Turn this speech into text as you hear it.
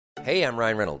Hey, I'm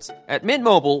Ryan Reynolds. At Mint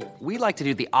Mobile, we like to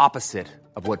do the opposite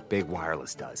of what Big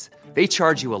Wireless does. They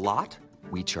charge you a lot,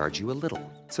 we charge you a little.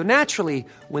 So naturally,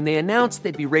 when they announced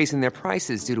they'd be raising their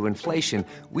prices due to inflation,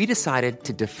 we decided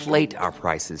to deflate our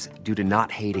prices due to not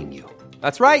hating you.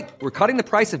 That's right. We're cutting the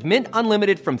price of Mint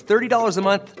Unlimited from $30 a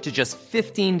month to just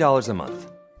 $15 a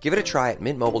month. Give it a try at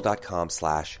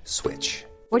mintmobile.com/switch.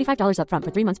 $45 up front for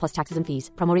 3 months plus taxes and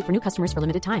fees. Promo rate for new customers for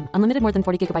limited time. Unlimited more than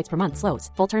 40 gigabytes per month. Slows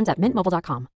full terms at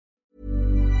mintmobile.com.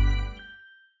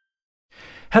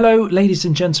 Hello, ladies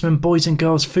and gentlemen, boys and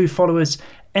girls, Fu followers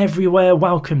everywhere.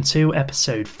 Welcome to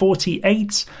episode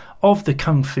 48 of the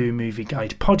Kung Fu Movie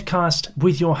Guide podcast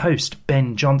with your host,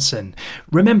 Ben Johnson.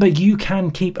 Remember, you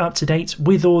can keep up to date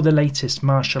with all the latest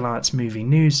martial arts movie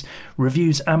news,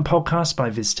 reviews and podcasts by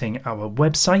visiting our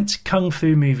website,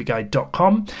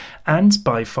 kungfumovieguide.com, and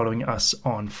by following us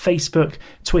on Facebook,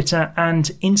 Twitter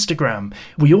and Instagram.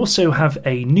 We also have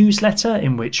a newsletter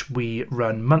in which we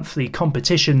run monthly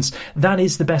competitions. That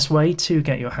is the best way to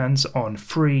get your hands on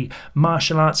free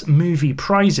martial arts movie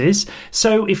prizes.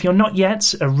 So if you're not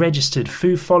yet a registered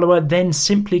Fu follower, then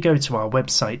simply go to our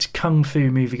website,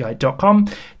 kungfumovieguide.com,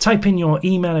 type in your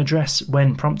email address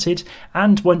when prompted,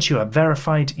 and once you have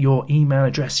verified your email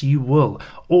address, you will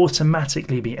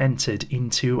automatically be entered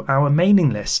into our mailing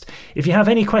list. If you have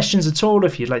any questions at all,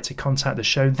 if you'd like to contact the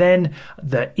show, then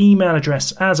the email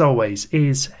address, as always,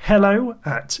 is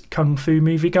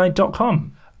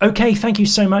hello@kungfumovieguide.com. Okay, thank you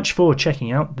so much for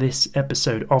checking out this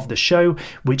episode of the show,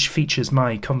 which features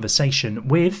my conversation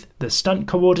with the stunt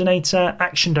coordinator,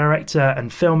 action director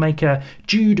and filmmaker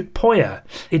Jude Poyer.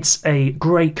 It's a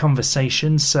great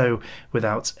conversation, so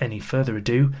without any further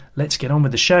ado, let's get on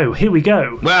with the show. Here we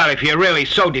go. Well, if you're really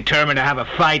so determined to have a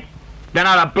fight, then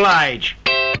I'll oblige.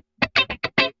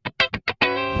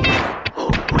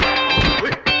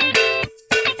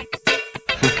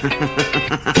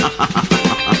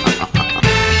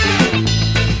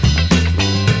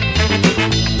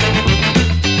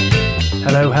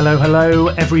 Hello,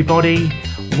 everybody.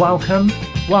 Welcome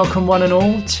one and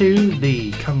all to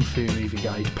the Kung Fu Movie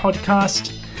Guide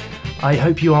podcast. I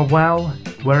hope you are well,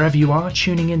 wherever you are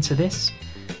tuning into this.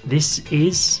 This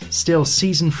is still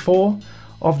season 4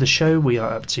 of the show. We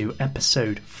are up to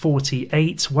episode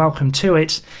 48. Welcome to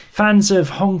it. Fans of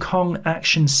Hong Kong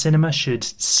action cinema should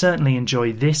certainly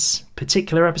enjoy this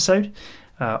particular episode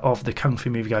of the Kung Fu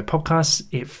Movie Guide podcast.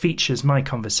 It features my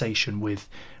conversation with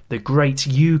the great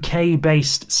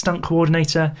UK-based stunt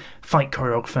coordinator, fight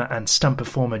choreographer and stunt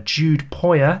performer Jude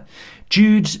Poyer.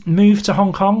 Jude moved to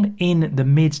Hong Kong in the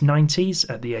mid-90s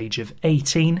at the age of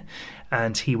 18,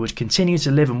 and he would continue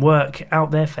to live and work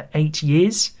out there for 8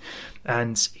 years.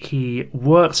 And he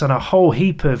worked on a whole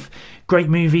heap of great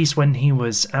movies when he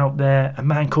was out there. A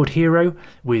Man Called Hero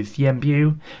with Yen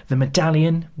Bu, The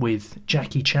Medallion with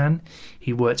Jackie Chan.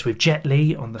 He worked with Jet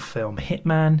Li on the film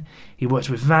Hitman. He worked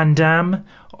with Van Damme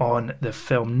on the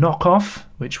film Knockoff,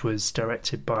 which was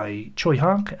directed by Choi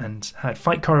Hark and had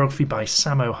fight choreography by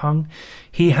Sammo Hung.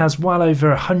 He has well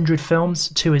over 100 films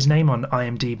to his name on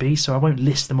IMDb, so I won't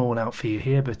list them all out for you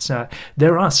here, but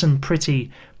there are some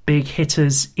pretty big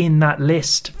hitters in that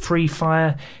list. Free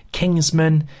Fire,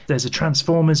 Kingsman, there's a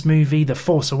Transformers movie, The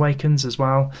Force Awakens as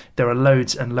well. There are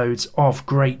loads and loads of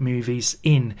great movies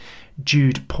in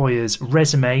Jude Poyer's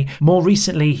resume. More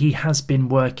recently, he has been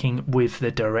working with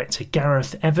the director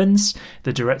Gareth Evans,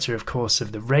 the director, of course,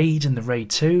 of The Raid and The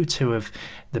Raid 2, two of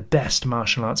the best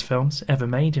martial arts films ever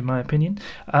made, in my opinion.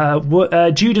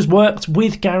 Jude has worked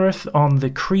with Gareth on the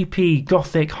creepy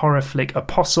gothic horror flick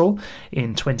Apostle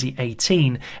in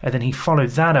 2018, and then he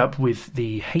followed that up with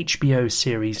the HBO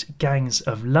series Gangs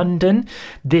of London.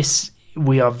 This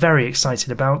we are very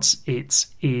excited about. It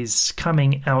is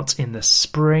coming out in the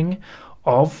spring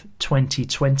of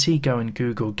 2020. Go and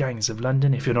Google Gangs of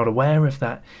London if you're not aware of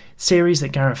that series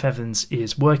that Gareth Evans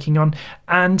is working on.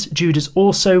 And Jude is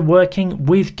also working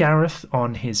with Gareth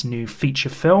on his new feature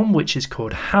film, which is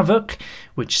called Havoc,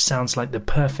 which sounds like the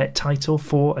perfect title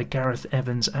for a Gareth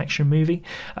Evans action movie.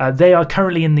 They are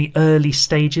currently in the early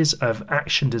stages of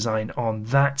action design on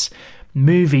that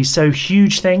movie, so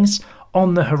huge things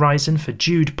on the horizon for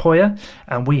Jude Poyer,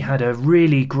 and we had a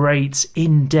really great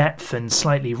in-depth and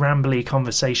slightly rambly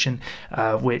conversation,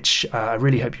 which I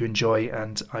really hope you enjoy,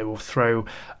 and I will throw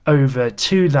over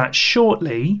to that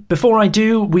shortly. Before I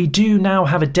do, we do now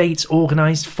have a date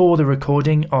organised for the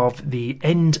recording of the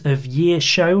end of year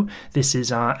show. This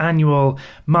is our annual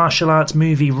martial arts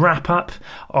movie wrap-up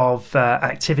of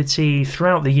activity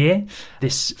throughout the year.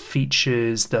 This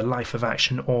features the life of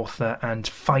action author and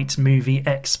fight movie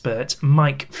expert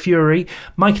Mike Fury.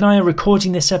 Mike and I are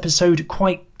recording this episode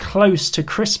quite close to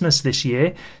Christmas this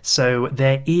year, so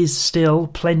there is still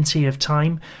plenty of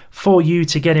time for you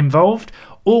to get involved.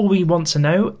 All we want to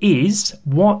know is,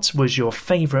 what was your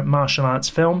favourite martial arts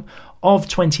film of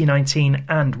 2019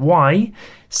 and why?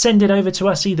 Send it over to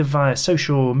us either via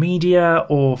social media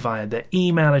or via the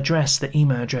email address. The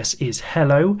email address is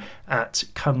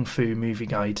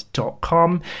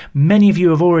hello@kungfumovieguide.com. Many of you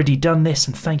have already done this,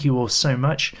 and thank you all so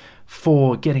much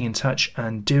for getting in touch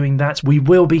and doing that. We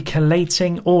will be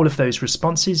collating all of those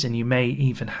responses, and you may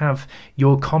even have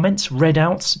your comments read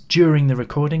out during the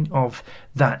recording of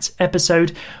that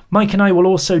episode. Mike and I will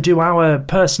also do our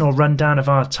personal rundown of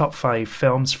our top 5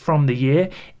 films from the year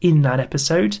in that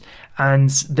episode, and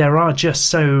there are just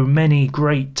so many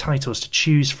great titles to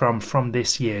choose from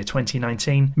this year,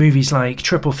 2019. Movies like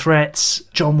Triple Threat,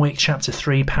 John Wick Chapter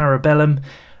 3, Parabellum,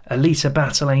 Alita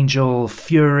Battle Angel,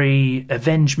 Fury,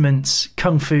 Avengement,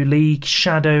 Kung Fu League,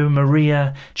 Shadow,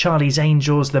 Maria, Charlie's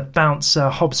Angels, The Bouncer,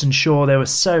 Hobbs and Shaw. There were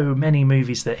so many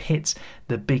movies that hit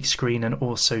the big screen and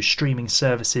also streaming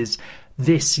services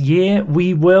this year.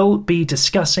 We will be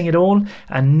discussing it all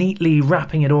and neatly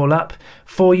wrapping it all up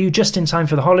for you just in time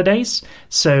for the holidays,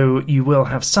 so you will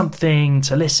have something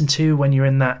to listen to when you're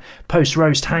in that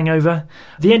post-roast hangover.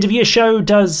 The end of year show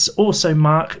does also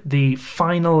mark the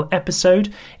final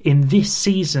episode in this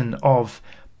season of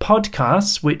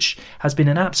podcasts, which has been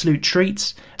an absolute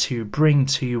treat to bring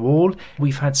to you all.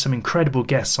 We've had some incredible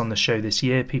guests on the show this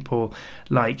year, people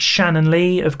like Shannon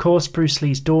Lee, of course, Bruce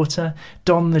Lee's daughter,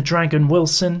 Don the Dragon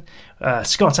Wilson,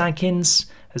 Scott Adkins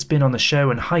has been on the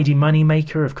show, and Heidi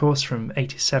Moneymaker, of course, from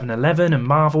 8711 and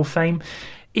Marvel fame.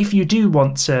 If you do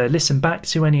want to listen back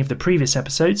to any of the previous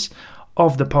episodes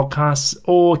of the podcasts,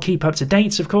 or keep up to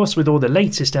date, of course, with all the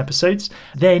latest episodes,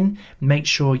 then make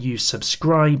sure you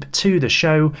subscribe to the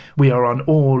show. We are on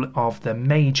all of the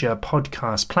major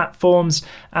podcast platforms: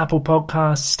 Apple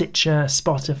Podcasts, Stitcher,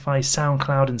 Spotify,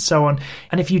 SoundCloud, and so on.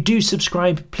 And if you do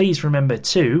subscribe, please remember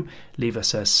to leave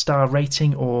us a star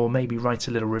rating, or maybe write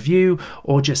a little review,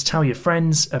 or just tell your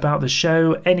friends about the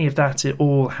show. Any of that, it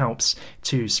all helps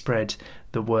to spread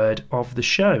the word of the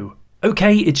show.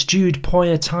 Okay, it's Jude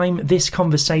Poyer time. This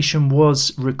conversation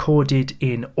was recorded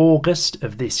in August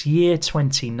of this year,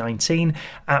 2019,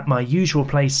 at my usual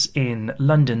place in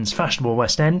London's fashionable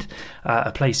West End,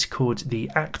 a place called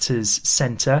the Actors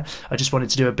Centre. I just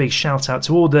wanted to do a big shout out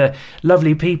to all the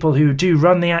lovely people who do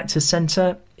run the Actors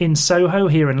Centre in Soho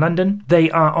here in London. They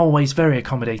are always very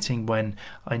accommodating when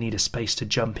I need a space to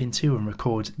jump into and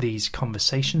record these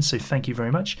conversations, so thank you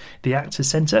very much, the Actors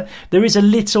Centre. There is a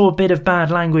little bit of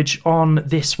bad language on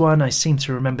this one. I seem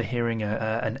to remember hearing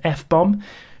an F-bomb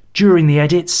during the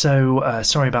edit, so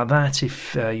sorry about that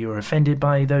if you were offended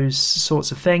by those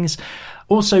sorts of things.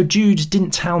 Also, Jude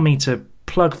didn't tell me to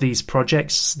plug these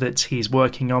projects that he's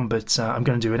working on, but I'm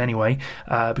going to do it anyway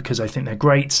because I think they're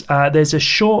great. There's a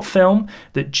short film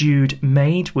that Jude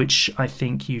made, which I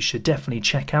think you should definitely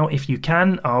check out if you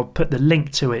can. I'll put the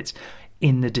link to it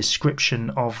in the description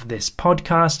of this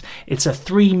podcast. It's a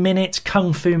 3-minute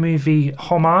kung fu movie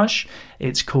homage.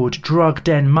 It's called Drug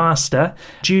Den Master.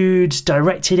 Jude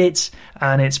directed it,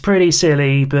 and it's pretty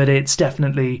silly, but it's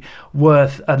definitely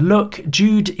worth a look.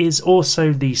 Jude is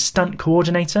also the stunt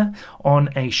coordinator on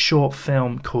a short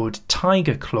film called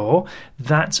Tiger Claw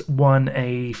that won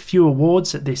a few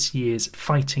awards at this year's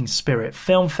Fighting Spirit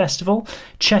Film Festival.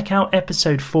 Check out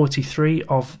episode 43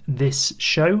 of this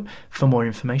show for more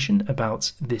information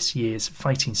about this year's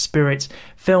Fighting Spirit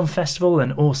Film Festival,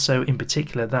 and also in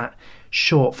particular that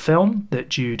short film that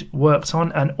Jude worked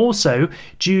on. And also,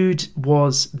 Jude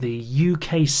was the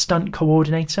UK stunt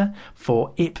coordinator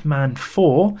for Ip Man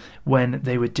 4 when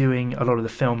they were doing a lot of the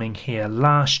filming here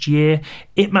last year.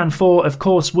 Ip Man 4, of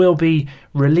course, will be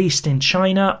released in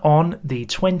China on the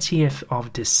 20th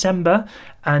of December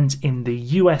and in the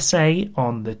USA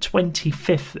on the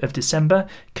 25th of December,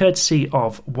 courtesy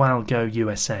of Walgo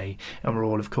USA. And we're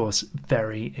all, of course,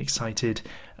 very excited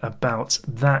about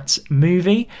that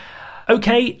movie.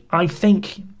 Okay, I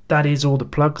think that is all the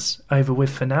plugs over with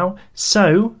for now.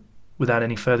 So, without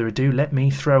any further ado, let me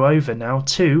throw over now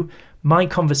to my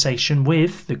conversation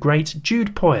with the great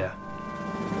Jude Poyer.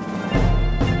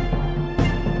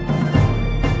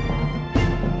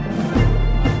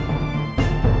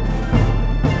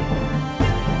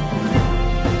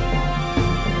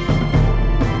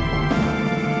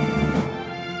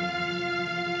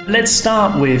 Let's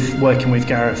start with working with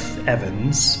Gareth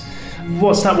Evans.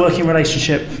 What's that working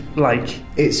relationship like?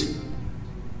 It's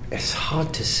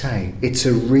hard to say. It's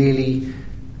a really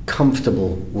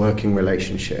comfortable working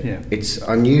relationship. Yeah. It's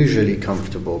unusually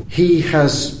comfortable. He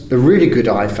has a really good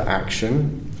eye for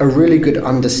action, a really good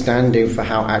understanding for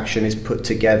how action is put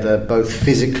together, both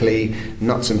physically,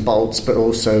 nuts and bolts, but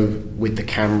also with the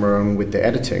camera and with the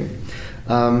editing.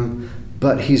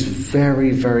 But he's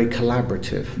very, very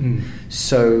collaborative.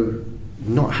 So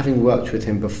not having worked with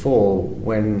him before,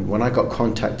 when I got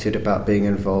contacted about being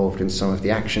involved in some of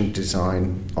the action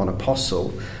design on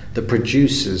Apostle, the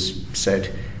producers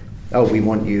said, "Oh, we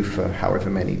want you for however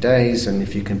many days, and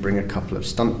if you can bring a couple of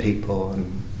stunt people."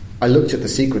 And I looked at the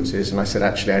sequences and I said,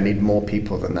 actually, I need more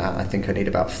people than that. I think I need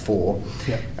about 4.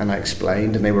 Yeah. And I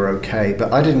explained, and they were okay.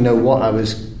 But I didn't know what I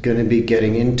was going to be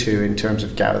getting into in terms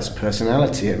of Gareth's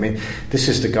personality. I mean, this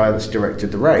is the guy that's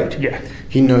directed The Raid. Yeah.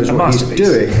 He knows what he's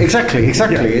doing. Exactly.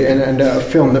 Yeah. And a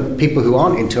film that people who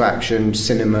aren't into action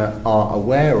cinema are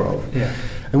aware of. Yeah.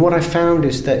 And what I found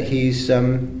is that he's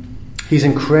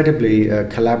incredibly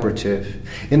collaborative,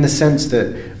 in the sense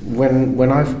that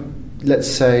when I've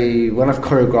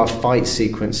choreographed fight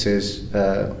sequences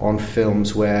on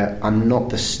films where I'm not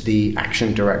the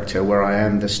action director, where I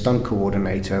am the stunt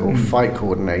coordinator or fight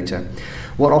coordinator,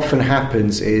 what often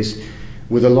happens is,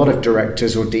 with a lot of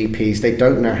directors or DPs, they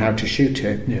don't know how to shoot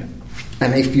it. Yeah.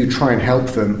 And if you try and help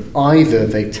them, either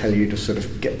they tell you to sort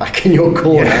of get back in your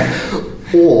corner,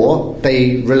 or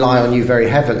they rely on you very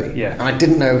heavily. Yeah. And I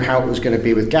didn't know how it was going to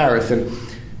be with Gareth. And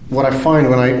what I find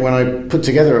when I put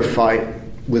together a fight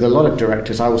with a lot of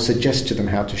directors, I will suggest to them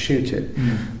how to shoot it.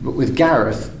 But with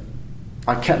Gareth,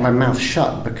 I kept my mouth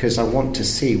shut because I want to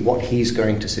see what he's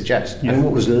going to suggest. Yeah. And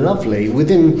what was lovely,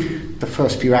 within the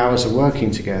first few hours of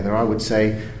working together, I would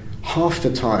say half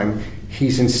the time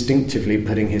he's instinctively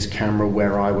putting his camera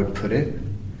where I would put it.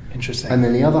 Interesting. And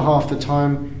then the other half the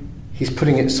time he's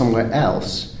putting it somewhere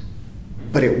else,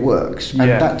 but it works. And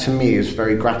that to me is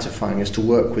very gratifying, is to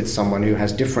work with someone who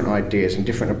has different ideas and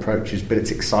different approaches, but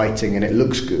it's exciting and it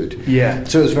looks good. Yeah.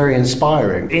 So it was very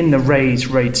inspiring. In the Raid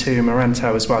 2,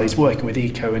 Maranto as well, he's working with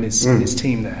Eco and his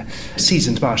team there.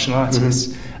 Seasoned martial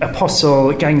artists.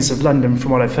 Apostle, Gangs of London,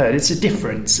 from what I've heard, it's a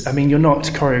difference. I mean, you're not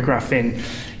choreographing,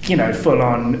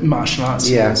 full-on martial arts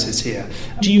sequences here.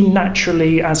 Do you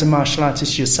naturally, as a martial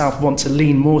artist yourself, want to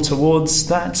lean more towards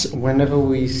that? Whenever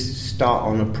we start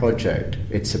on a project,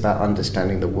 it's about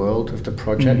understanding the world of the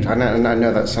project. I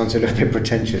know that sounds a little bit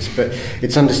pretentious, but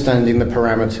it's understanding the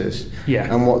parameters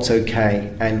and what's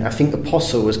okay. And I think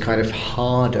Apostle was kind of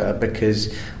harder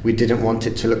because we didn't want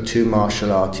it to look too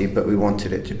martial arty, but we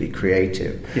wanted it to be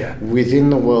creative. Yeah. Within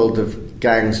the world of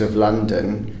Gangs of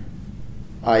London,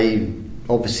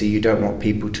 obviously you don't want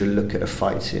people to look at a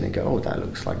fight scene and go, "Oh, that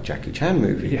looks like Jackie Chan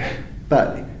movie." Yeah.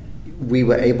 But we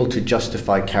were able to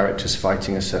justify characters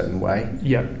fighting a certain way,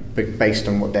 based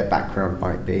on what their background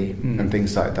might be and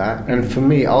things like that. And for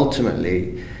me,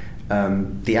 ultimately,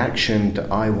 the action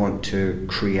that I want to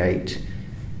create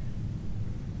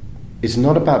is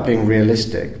not about being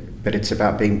realistic, but it's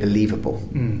about being believable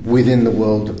within the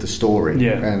world of the story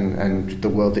and the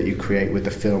world that you create with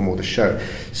the film or the show.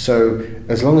 So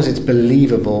as long as it's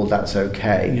believable, that's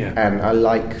okay. Yeah. And I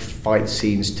like fight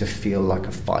scenes to feel like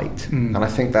a fight. And I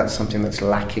think that's something that's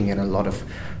lacking in a lot of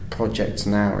projects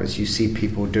now, as you see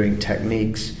people doing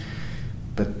techniques,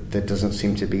 but there doesn't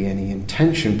seem to be any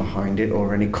intention behind it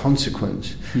or any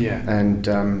consequence. Yeah. And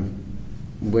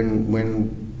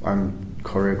when I'm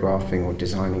choreographing or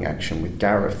designing action with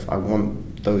Gareth, I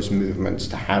want those movements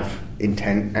to have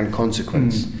intent and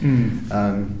consequence.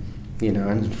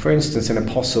 And for instance, in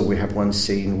Apostle, we have one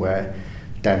scene where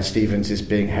Dan Stevens is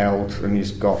being held and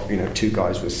he's got 2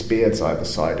 guys with spears either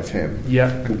side of him. Yeah.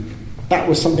 And that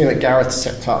was something that Gareth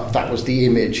set up. That was the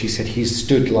image. He said he's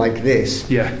stood like this.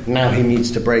 Yeah. Now he needs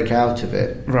to break out of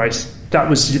it. Right. That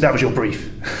was your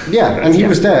brief. Yeah, and he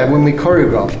was there when we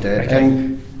choreographed it.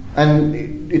 Okay.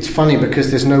 And it's funny because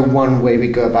there's no one way we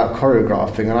go about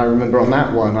choreographing. And I remember on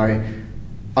that one,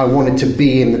 I wanted to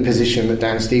be in the position that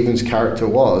Dan Stevens' character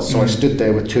was. So I stood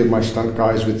there with 2 of my stunt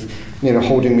guys with,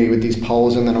 holding me with these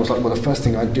poles. And then I was like, well, the first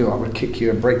thing I'd do, I would kick you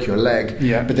and break your leg.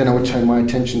 Yeah. But then I would turn my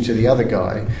attention to the other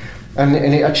guy. And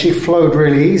it actually flowed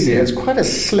really easy. It's quite a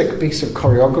slick piece of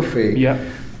choreography. Yeah.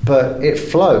 But it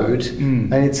flowed,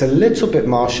 and it's a little bit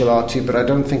martial arty, but I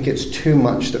don't think it's too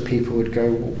much that people would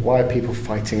go, why are people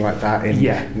fighting like that in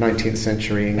 19th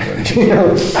century England?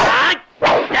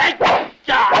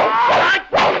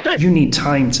 You need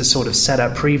time to sort of set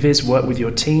up previs, work with your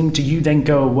team. Do you then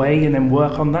go away and then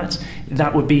work on that?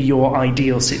 That would be your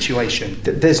ideal situation.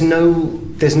 There's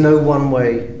no one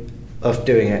way of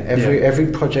doing it. Every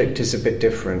project is a bit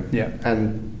different. Yeah.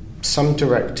 And some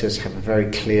directors have a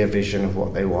very clear vision of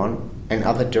what they want, and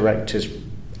other directors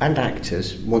and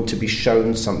actors want to be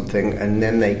shown something and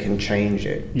then they can change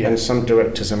it. Yeah. And some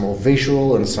directors are more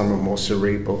visual and some are more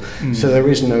cerebral. So there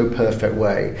is no perfect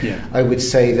way. Yeah. I would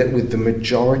say that with the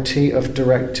majority of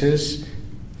directors,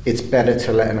 it's better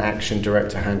to let an action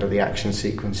director handle the action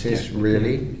sequences,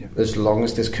 really, as long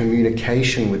as there's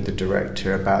communication with the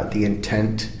director about the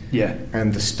intent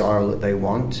and the style that they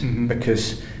want.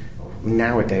 Because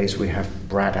nowadays we have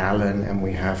Brad Allen and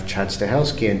we have Chad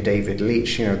Stahelski and David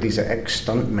Leitch. You know, these are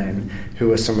ex-stuntmen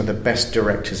who are some of the best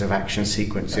directors of action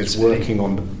sequences, working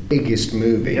on the biggest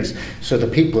movies. So the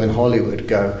people in Hollywood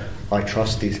go, I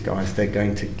trust these guys, they're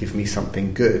going to give me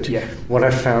something good. What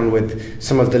I found with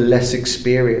some of the less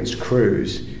experienced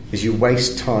crews is you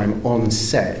waste time on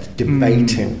set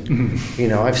debating. You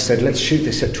know, I've said, let's shoot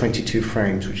this at 22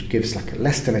 frames, which gives like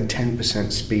less than a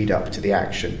 10% speed up to the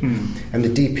action. And the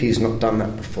DP's not done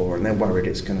that before, and they're worried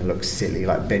it's going to look silly,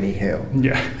 like Benny Hill.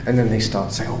 And then they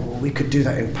start saying, oh, well, we could do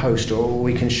that in post, or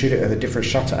we can shoot it at a different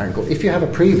shutter angle. If you have a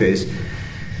previs,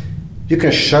 you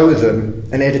can show them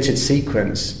an edited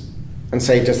sequence and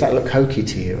say, does that look hokey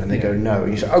to you? And they go, no.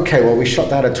 And you say, okay, well, we shot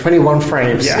that at 21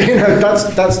 frames. You know,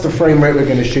 that's the frame rate we're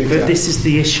going to shoot But at. this is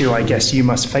the issue, I guess, you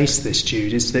must face this,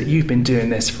 Jude, is that you've been doing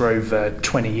this for over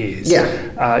 20 years.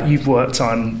 You've worked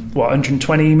on,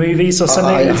 120 movies or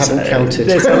something? I haven't counted.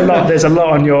 There's a lot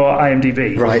on your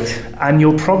IMDb. Right. And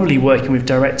you're probably working with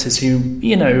directors who,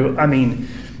 you know, I mean,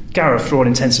 Gareth, for all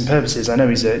intents and purposes, I know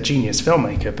he's a genius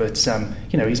filmmaker, but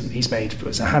you know, he's made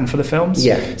a handful of films.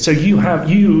 So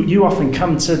you often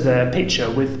come to the picture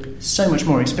with so much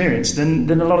more experience than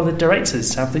a lot of the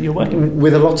directors have that you're working with.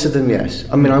 With a lot of them, yes.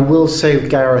 I mean, I will say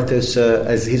Gareth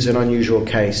as he's an unusual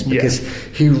case because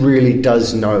he really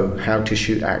does know how to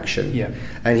shoot action,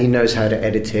 and he knows how to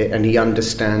edit it, and he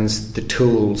understands the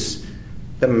tools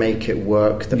that make it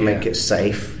work, that make it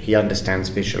safe. He understands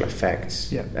visual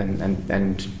effects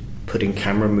and putting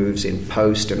camera moves in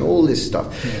post and all this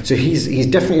stuff. So he's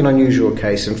definitely an unusual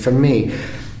case. And for me,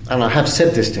 and I have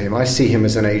said this to him, I see him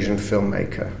as an Asian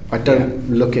filmmaker. I don't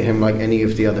look at him like any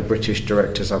of the other British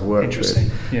directors I've worked with.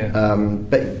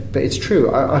 But it's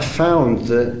true. I found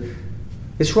that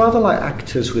it's rather like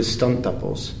actors with stunt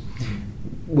doubles.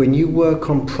 When you work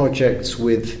on projects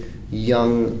with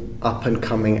young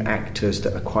up-and-coming actors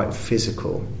that are quite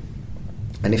physical,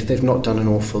 and if they've not done an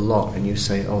awful lot and you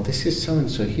say, oh, this is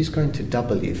so-and-so, he's going to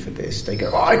double you for this, they go,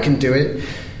 oh, I can do it.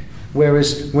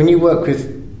 Whereas when you work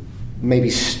with maybe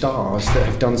stars that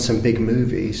have done some big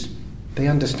movies, they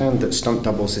understand that stunt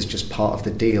doubles is just part of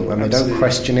the deal, and they don't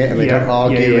question it, and they don't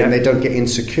argue, and they don't get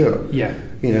insecure.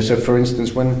 You know, so for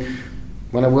instance,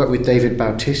 when I work with David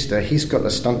Bautista, he's got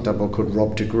a stunt double called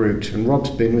Rob de Groot, and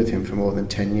Rob's been with him for more than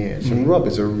 10 years. And Rob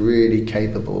is a really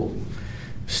capable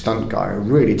stunt guy, a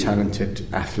really talented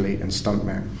athlete and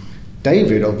stuntman.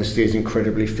 David obviously is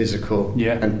incredibly physical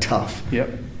and tough.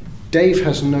 Dave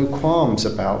has no qualms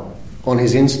about on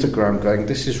his Instagram going,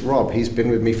 this is Rob, he's been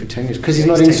with me for 10 years, because he's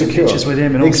not insecure. Pictures with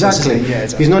him and exactly.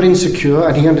 He's not insecure,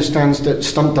 and he understands that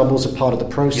stunt doubles are part of the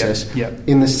process.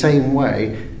 In the same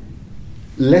way,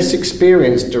 less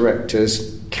experienced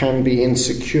directors can be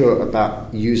insecure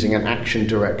about using an action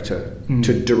director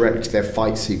to direct their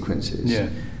fight sequences.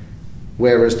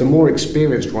 Whereas the more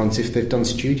experienced ones, if they've done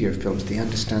studio films, they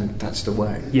understand that's the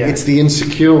way. It's the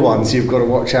insecure ones you've got to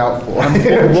watch out for.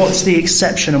 What's the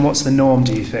exception and what's the norm,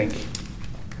 do you think?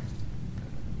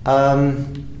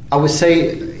 I would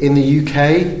say in the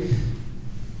UK,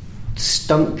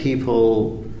 stunt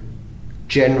people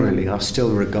generally are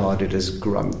still regarded as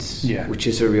grunts, which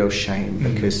is a real shame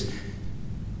because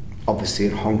obviously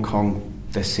in Hong Kong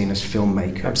they're seen as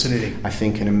filmmakers. Absolutely. I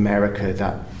think in America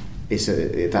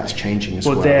that's changing as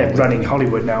well. Well, they're running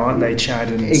Hollywood now, aren't they, Chad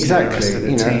and the rest of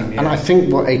the team? And I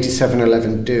think what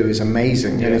 8711 do is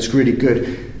amazing and it's really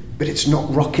good, but it's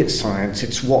not rocket science.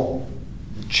 It's what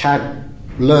Chad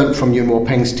learned from Yuen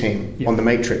Woo-peng's team on The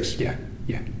Matrix.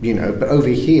 You know, but over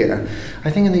here, I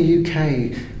think in the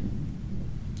UK,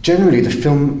 generally the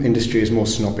film industry is more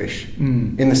snobbish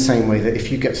in the same way that if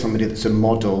you get somebody that's a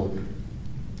model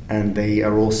and they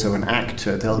are also an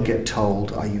actor, they'll get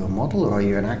told, are you a model or are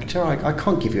you an actor? I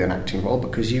can't give you an acting role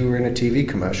because you were in a TV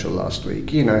commercial last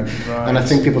week, you know. And I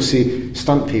think people see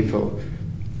stunt people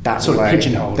that sort way. Of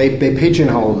pigeonhole. They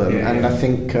pigeonhole them, and I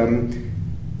think, I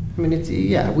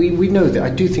mean, we know that. I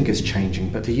do think it's changing,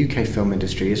 but the UK film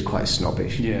industry is quite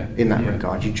snobbish in that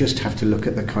regard. You just have to look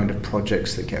at the kind of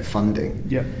projects that get funding.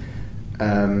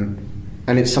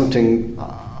 And it's something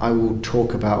I will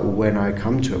talk about when I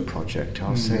come to a project.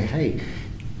 I'll say, hey,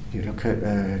 you look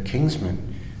at Kingsman.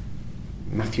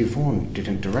 Matthew Vaughn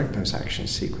didn't direct those action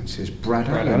sequences. Brad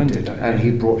Allen Allen did did, that, and yeah.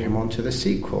 he brought him onto the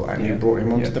sequel, and he Yeah. brought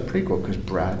him onto Yeah. the prequel, because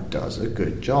Brad does a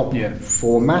good job Yeah.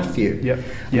 for Matthew. Yeah. I'm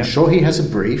Yeah. sure he has a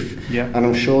brief, Yeah. and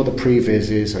I'm sure the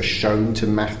previses are shown to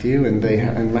Matthew, and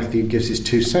and Matthew gives his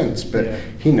 2 cents, but Yeah.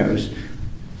 he knows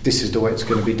this is the way it's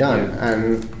going to be done,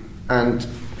 and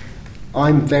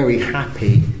I'm very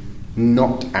happy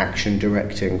not action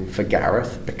directing for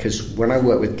Gareth, because when I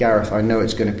work with Gareth, I know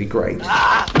it's going to be great.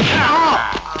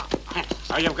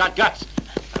 So you've got guts,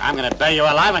 but I'm going to bury you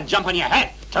alive and jump on your head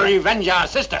to revenge our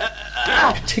sister.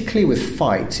 Particularly with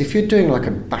fights, if you're doing like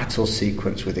a battle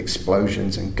sequence with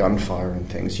explosions and gunfire and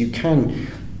things, you can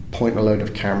point a load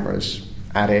of cameras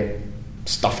at it,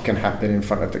 stuff can happen in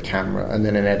front of the camera, and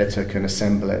then an editor can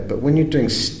assemble it. But when you're doing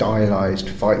stylized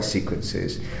fight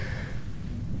sequences,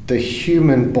 the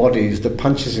human bodies, the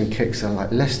punches and kicks are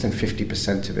like less than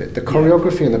 50% of it. The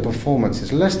choreography and the performance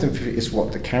is less than 50%, is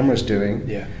what the camera's doing.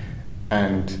 Yeah.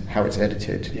 And how it's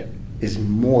edited Yeah. is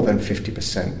more than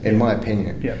 50%, in my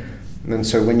opinion. Yeah. And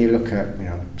so when you look at,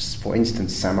 for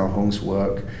instance, Sammo Hung's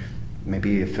work,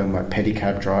 maybe a film like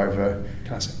Pedicab Driver,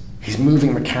 Classic. he's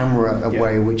moving the camera a Yeah.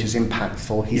 way which is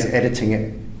impactful. He's Yeah. editing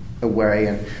it away,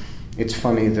 and it's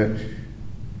funny that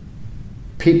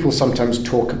people sometimes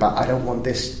talk about, I don't want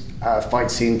this fight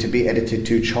scene to be edited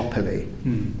too choppily.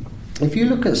 If you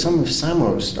look at some of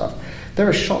Sammo's stuff, there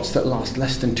are shots that last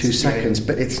less than 2 seconds,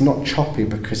 but it's not choppy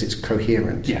because it's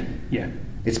coherent. Yeah. Yeah.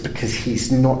 It's because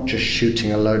he's not just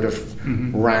shooting a load of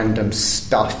random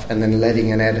stuff and then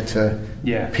letting an editor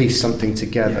Yeah. piece something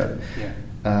together.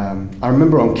 Yeah. I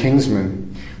remember on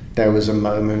Kingsman, there was a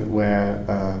moment where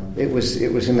it was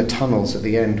in the tunnels at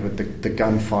the end with the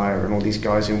gunfire and all these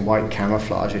guys in white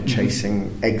camouflage are chasing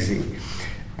Eggsy.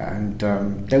 And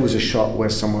there was a shot where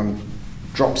someone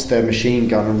drops their machine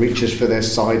gun and reaches for their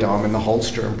sidearm in the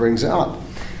holster and brings it up.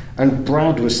 And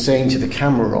Brad was saying to the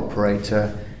camera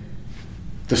operator,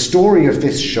 the story of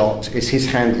this shot is his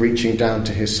hand reaching down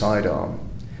to his sidearm.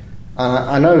 And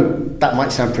I know that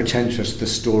might sound pretentious, the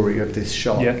story of this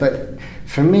shot, Yeah. but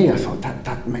for me, I thought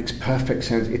that makes perfect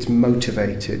sense. It's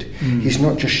motivated. He's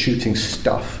not just shooting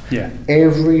stuff. Yeah.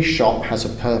 Every shot has a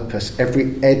purpose.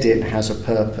 Every edit has a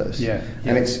purpose. Yeah.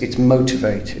 And it's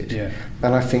motivated. Yeah.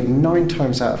 And I think 9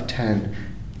 times out of 10,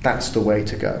 that's the way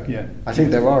to go. Yeah. I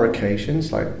think there are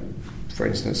occasions, like, for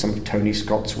instance, some of Tony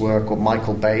Scott's work or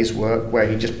Michael Bay's work, where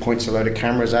he just points a load of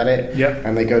cameras at it, Yep.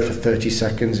 and they go for 30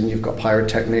 seconds, and you've got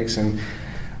pyrotechnics and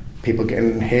people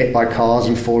getting hit by cars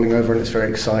and falling over, and it's very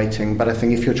exciting. But I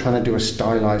think if you're trying to do a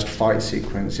stylized fight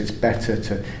sequence, it's better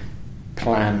to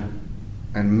plan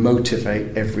and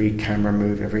motivate every camera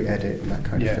move, every edit, and that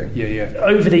kind of thing. Yeah.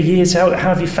 Over the years, how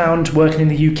have you found working in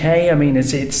the UK? I mean,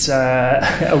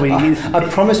 are we? I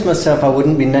promised myself I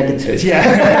wouldn't be negative.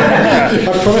 Yeah.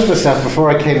 I promised myself before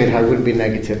I came in I wouldn't be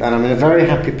negative, and I'm in a very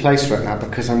happy place right now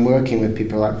because I'm working with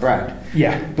people like Brad.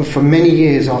 Yeah. But for many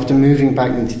years after moving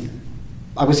back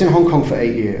I was in Hong Kong for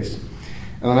 8 years,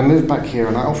 and then I moved back here,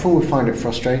 and I often would find it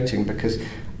frustrating because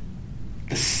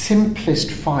the simplest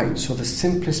fights or the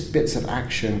simplest bits of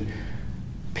action,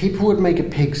 people would make a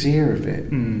pig's ear of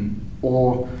it,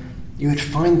 or you would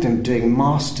find them doing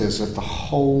masters of the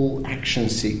whole action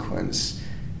sequence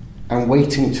and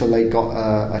waiting till they got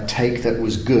a take that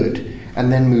was good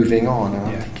and then moving on. And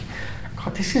I'm thinking,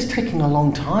 God, this is taking a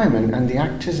long time, and the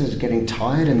actors are getting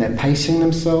tired and they're pacing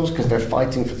themselves because they're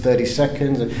fighting for 30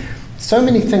 seconds. And so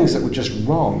many things that were just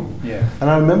wrong. Yeah.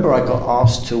 And I remember I got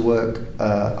asked to work,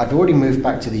 I'd already moved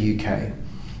back to the UK,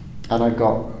 and I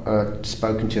got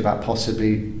spoken to about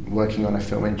possibly working on a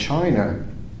film in China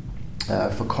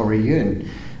for Corey Yun.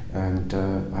 And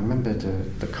I remember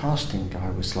the casting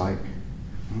guy was like,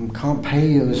 can't pay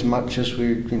you as much as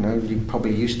you're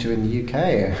probably used to in the UK.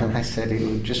 And I said it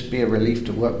would just be a relief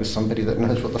to work with somebody that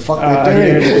knows what the fuck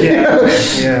they're doing.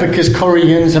 Yeah. Because Corey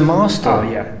Yun's a master. Oh,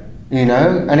 yeah.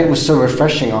 And it was so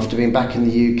refreshing after being back in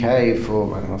the UK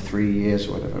for, I don't know, 3 years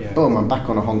or whatever. Yeah. Boom, I'm back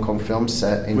on a Hong Kong film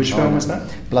set in Which China. film was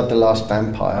that? Blood the Last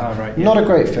Vampire. Oh, right, yeah. Not a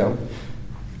great film.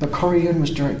 But Corey Yun was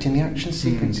directing the action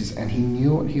sequences, and he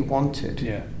knew what he wanted.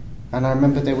 Yeah. And I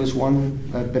remember there was one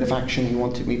bit of action he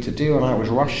wanted me to do, and I was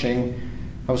rushing.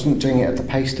 I wasn't doing it at the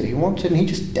pace that he wanted, and he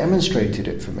just demonstrated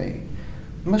it for me.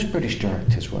 Most British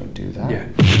directors won't do that. Yeah.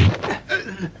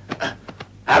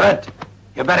 Abbott,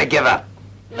 you better give up.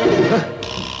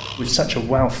 With such a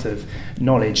wealth of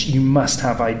knowledge, you must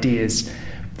have ideas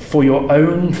for your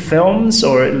own films,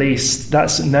 or at least you're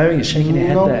shaking your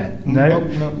head No, there.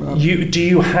 no. Do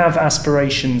you have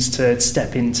aspirations to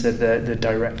step into the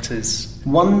director's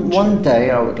One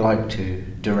day I would like to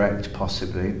direct,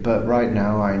 possibly, but right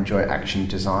now I enjoy action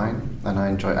design and I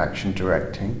enjoy action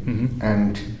directing,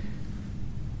 and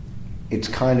it's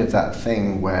kind of that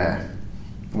thing where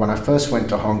when I first went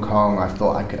to Hong Kong I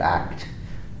thought I could act,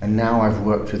 and now I've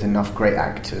worked with enough great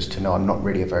actors to know I'm not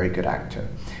really a very good actor.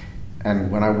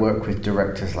 And when I work with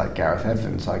directors like Gareth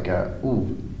Evans, I go,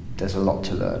 ooh, there's a lot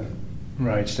to learn.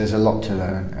 Right. There's a lot to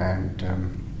learn, and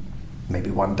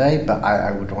maybe one day, but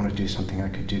I would want to do something I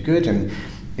could do good, and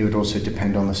it would also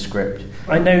depend on the script.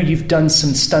 I know you've done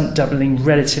some stunt doubling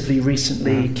relatively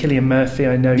recently. Cillian Murphy,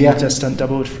 I know you've just stunt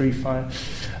doubled Free Fire.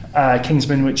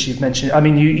 Kingsman, which you've mentioned. I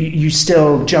mean, you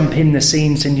still jump in the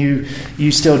scenes and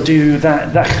you still do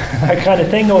that kind of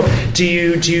thing, or do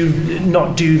you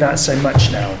not do that so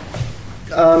much now?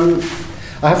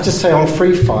 I have to say, on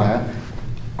Free Fire,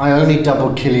 I only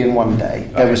doubled Cillian one day.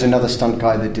 There was another stunt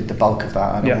guy that did the bulk of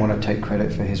that. I don't want to take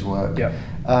credit for his work.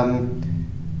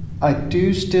 I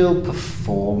do still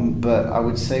perform, but I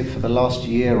would say for the last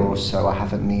year or so I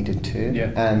haven't needed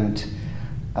to. And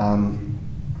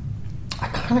I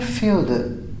kind of feel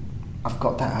that I've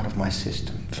got that out of my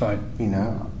system. Fine.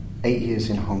 8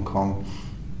 years in Hong Kong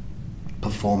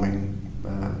performing,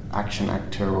 action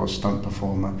actor or stunt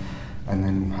performer, and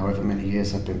then however many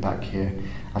years I've been back here.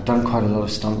 I've done quite a lot of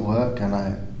stunt work and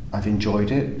I've enjoyed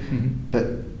it, but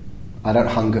I don't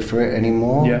hunger for it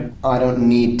anymore. I don't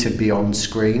need to be on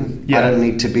screen. I don't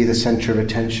need to be the centre of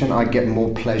attention. I get more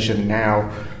pleasure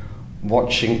now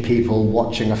watching people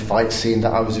watching a fight scene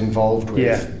that I was involved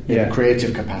with in a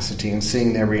creative capacity and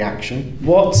seeing their reaction.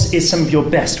 What is some of your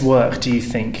best work, do you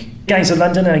think? Gangs of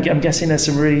London, I'm guessing there's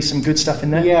some good stuff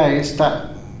in there? Yeah, it's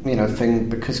that thing,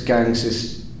 because Gangs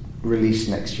is released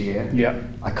next year.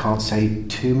 I can't say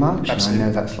too much. Absolutely.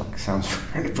 And I know that sounds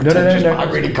really pretentious, but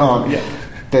I really can't.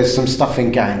 There's some stuff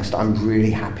in Gangs that I'm really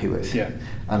happy with,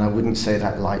 and I wouldn't say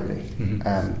that lightly.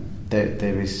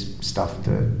 There is stuff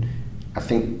that I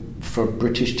think for a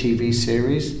British TV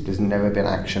series there's never been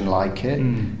action like it,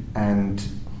 and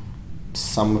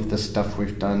some of the stuff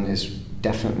we've done is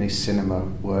definitely cinema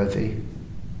worthy,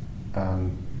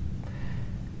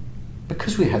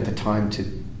 because we had the time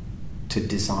to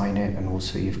design it, and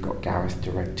also you've got Gareth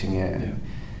directing it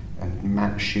and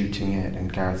Matt shooting it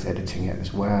and Gareth editing it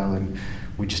as well, and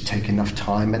we just take enough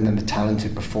time, and then the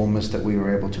talented performers that we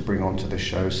were able to bring onto the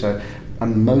show. So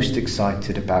I'm most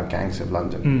excited about Gangs of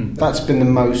London. That's been the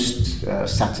most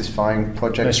satisfying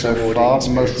project so far. The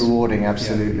most rewarding,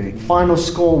 absolutely. Final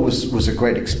score was a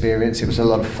great experience. It was a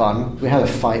lot of fun. We had a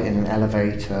fight in an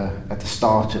elevator at the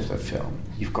start of the film.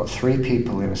 You've got 3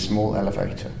 people in a small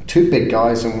elevator, 2 big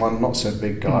guys and 1 not so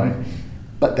big guy,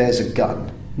 but there's a gun.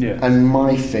 And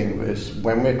my thing was,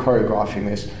 when we're choreographing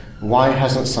this, why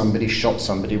hasn't somebody shot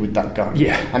somebody with that gun?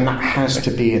 And that has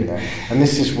to be in there. And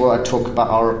this is where I talk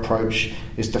about our approach,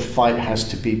 is the fight has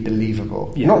to be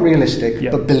believable. Not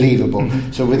realistic, but believable.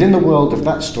 So within the world of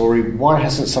that story, why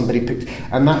hasn't somebody picked...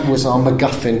 And that was our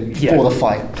MacGuffin for the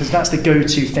fight. Because that's the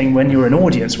go-to thing when you're an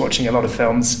audience watching a lot of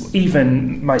films.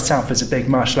 Even myself as a big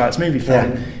martial arts movie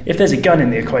fan, if there's a gun in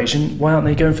the equation, why aren't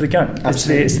they going for the gun? It's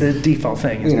the default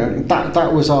thing.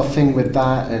 That was our thing with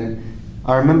that. And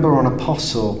I remember on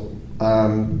Apostle...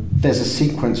 there's a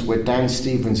sequence where Dan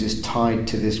Stevens is tied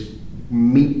to this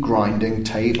meat grinding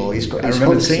table. He's got his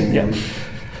hooks in him.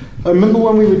 I remember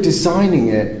when we were designing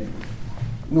it,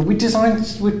 we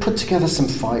put together some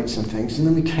fights and things, and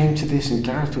then we came to this, and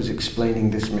Gareth was explaining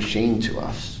this machine to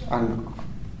us, and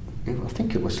I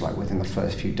think it was like within the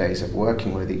first few days of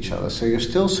working with each other, so you're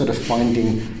still sort of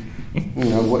finding,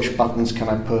 which buttons can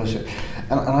I push,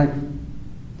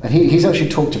 and he's actually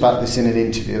talked about this in an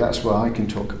interview. That's where I can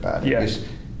talk about it.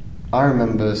 I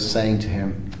remember saying to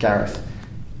him, Gareth,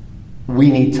 we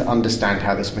need to understand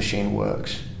how this machine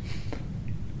works.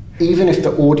 Even if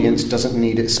the audience doesn't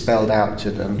need it spelled out to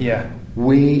them,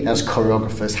 we as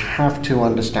choreographers have to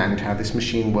understand how this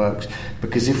machine works,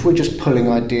 because if we're just pulling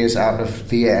ideas out of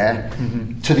the air,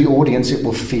 to the audience it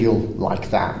will feel like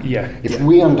that. If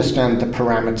we understand the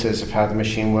parameters of how the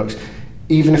machine works,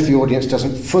 even if the audience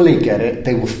doesn't fully get it,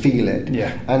 they will feel it.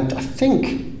 And I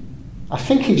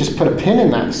think he just put a pin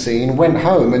in that scene, went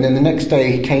home, and then the next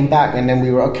day he came back, and then we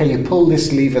were, okay, you pull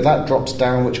this lever, that drops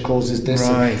down, which causes this.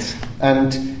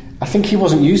 And I think he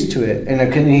wasn't used to it. And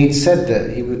he'd said that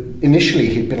initially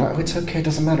he'd been like, oh, it's okay, it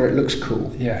doesn't matter, it looks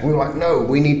cool. And we were like, no,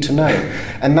 we need to know.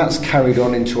 And that's carried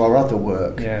on into our other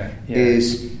work,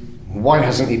 is... why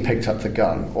hasn't he picked up the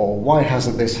gun? Or why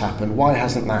hasn't this happened? Why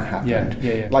hasn't that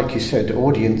happened? Like you said, the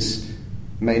audience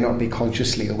may not be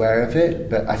consciously aware of it,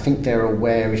 but I think they're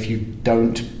aware if you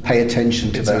don't pay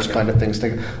attention to those kind of things.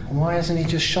 They go, why hasn't he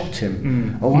just shot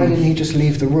him? Or why didn't he just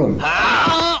leave the room? The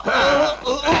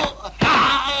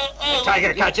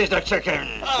tiger catches the chicken.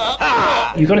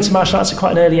 You got into martial arts at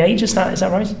quite an early age, is that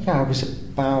right? Yeah,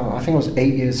 I think I was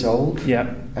 8 years old.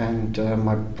 Yeah. And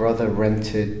my brother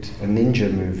rented a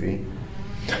ninja movie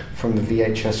from the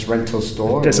VHS rental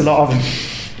store. There's a lot of them.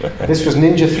 This was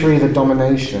Ninja 3: The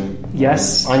Domination.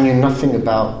 Yes. I knew nothing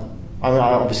about...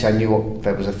 obviously I knew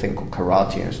there was a thing called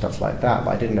karate and stuff like that,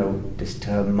 but I didn't know this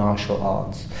term martial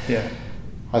arts. Yeah.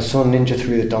 I saw Ninja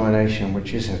 3: The Domination,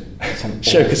 which is an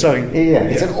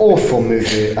it's an awful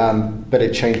movie, but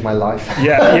it changed my life.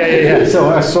 Yeah. So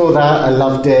I saw that, I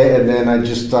loved it, and then I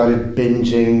just started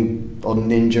binging on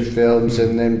ninja films,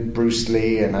 and then Bruce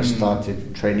Lee, and I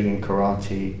started training in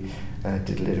karate.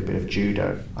 Did a little bit of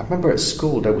judo. I remember at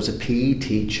school there was a PE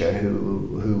teacher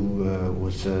who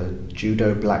was a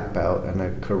judo black belt and a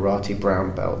karate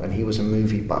brown belt, and he was a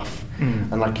movie buff.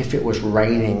 And like if it was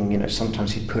raining,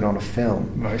 sometimes he'd put on a film.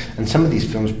 Right. And some of these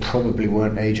films probably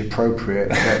weren't age appropriate,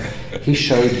 but he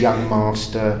showed Young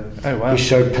Master. Oh wow. He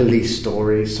showed Police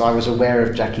Story, so I was aware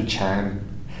of Jackie Chan.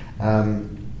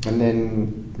 And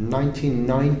then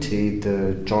 1990,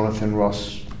 the Jonathan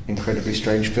Ross Incredibly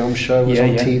Strange Film Show was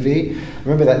on TV. I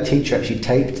remember that teacher actually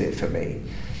taped it for me,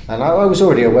 and I was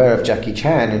already aware of Jackie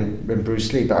Chan and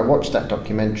Bruce Lee, but I watched that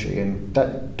documentary, and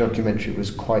that documentary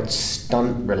was quite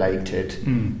stunt related.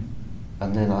 And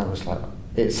then I was like,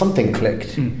 something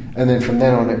clicked, and then from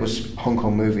then on it was Hong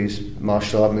Kong movies,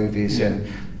 martial art movies, and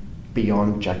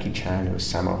beyond Jackie Chan it was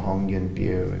Sammo Hung, Yuen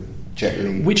Biao, and Jet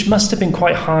Li. Which must have been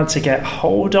quite hard to get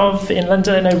hold of in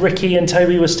London. I know Ricky and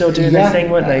Toby were still doing their thing,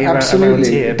 weren't they? Absolutely. Around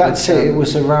here, That's it. It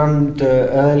was around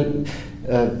around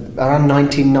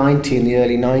 1990, in the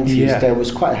early 90s. Yeah. There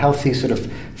was quite a healthy sort of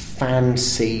fan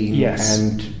scene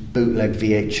and bootleg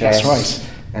VHS. That's right.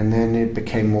 And then it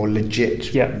became more legit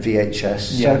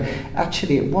VHS. Yeah. So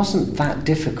actually, it wasn't that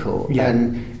difficult. Yeah.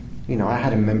 And I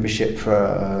had a membership for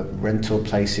a rental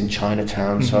place in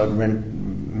Chinatown, so I'd rent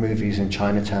movies in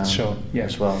Chinatown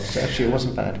as well. So actually it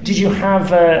wasn't bad. Did you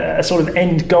have a sort of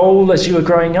end goal as you were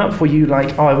growing up? Were you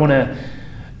like, I want to...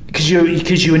 Because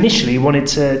you initially wanted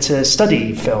to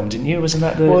study film, didn't you? Wasn't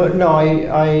that the... Well, no,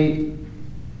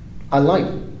 I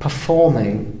like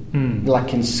performing,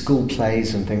 like in school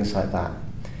plays and things like that.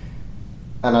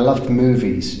 And I loved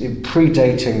movies,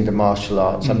 predating the martial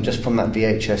arts. I'm just from that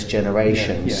VHS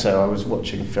generation, so I was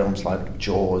watching films like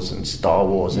Jaws and Star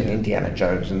Wars and Indiana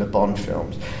Jones and the Bond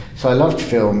films. So I loved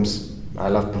films, I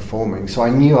loved performing, so I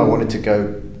knew I wanted to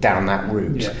go down that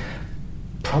route. Yeah.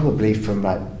 Probably from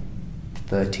like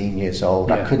 13 years old,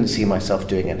 I couldn't see myself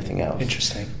doing anything else.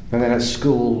 Interesting. And then at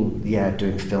school,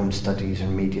 doing film studies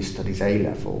and media studies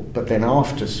A-level. But then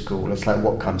after school, it's like,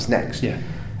 what comes next? Yeah.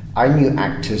 I knew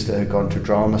actors that had gone to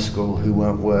drama school who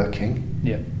weren't working.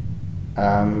 Yeah.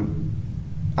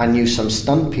 I knew some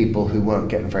stunt people who weren't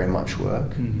getting very much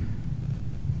work.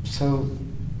 So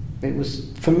it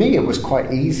was, for me, it was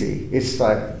quite easy. It's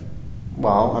like,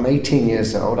 well, I'm 18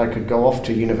 years old, I could go off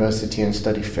to university and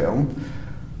study film,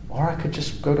 or I could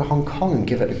just go to Hong Kong and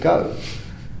give it a go.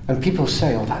 And people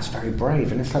say, oh, that's very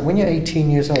brave. And it's like, when you're 18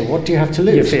 years old, what do you have to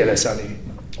lose? You're fearless, aren't you?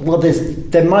 Well,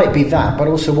 there might be that, but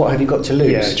also what have you got to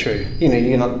lose? Yeah, true.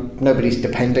 Nobody's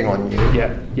depending on you.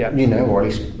 Yeah. Or at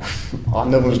least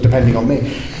no one's depending on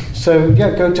me. So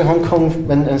go to Hong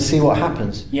Kong and see what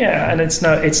happens. Yeah, and it's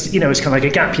kind of like a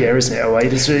gap year, isn't it? A way to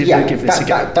give this a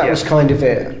go. That was kind of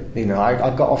it.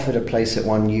 I got offered a place at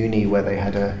one uni where they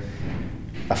had a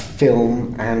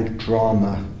film and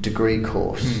drama degree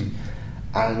course,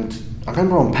 and I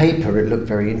remember on paper it looked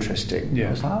very interesting.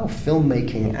 I was like,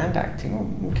 filmmaking and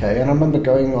acting, okay. And I remember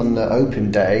going on the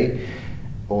open day,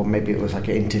 or maybe it was like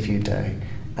an interview day,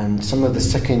 and some of the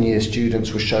second year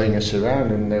students were showing us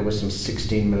around, and there were some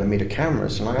 16mm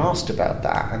cameras, and I asked about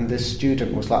that, and this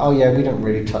student was like, oh yeah, we don't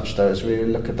really touch those, we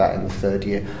look at that in the third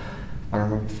year. I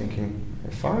remember thinking,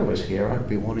 if I was here, I'd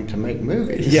be wanting to make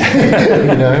movies.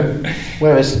 Yeah.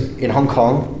 Whereas in Hong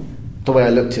Kong, the way I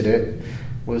looked at it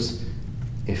was,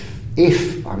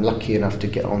 if I'm lucky enough to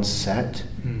get on set,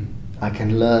 I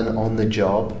can learn on the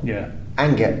job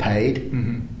and get paid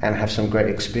and have some great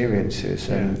experiences.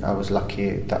 And I was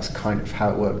lucky, that's kind of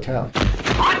how it worked out.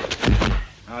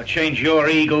 I'll change your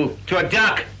eagle to a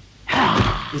duck.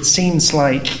 It seems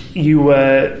like you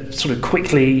were sort of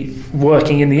quickly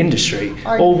working in the industry,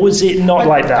 or was it not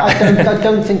like that? I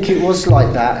don't think it was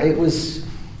like that. It was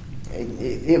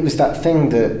that thing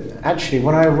that actually,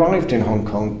 when I arrived in Hong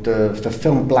Kong, the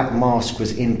film Black Mask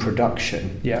was in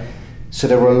production. Yeah. So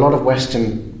there were a lot of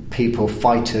Western people,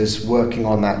 fighters, working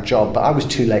on that job, but I was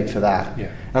too late for that.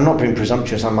 Yeah. I'm not being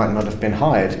presumptuous, I might not have been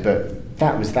hired, but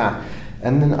that was that.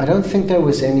 And then I don't think there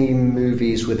was any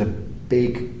movies with a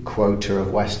big quota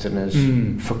of Westerners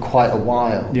for quite a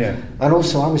while. Yeah. And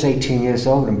also I was 18 years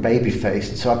old and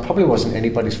baby-faced, so I probably wasn't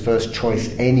anybody's first choice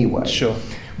anyway. Sure.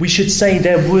 We should say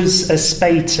there was a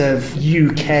spate of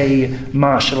UK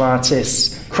martial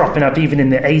artists cropping up even in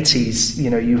the 80s. You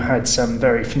know, you had some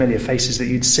very familiar faces that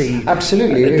you'd see.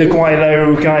 Absolutely. The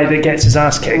Guaylo guy that gets his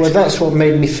ass kicked. Well, that's what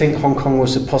made me think Hong Kong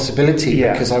was a possibility,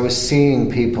 Yeah. because I was seeing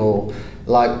people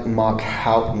like Mark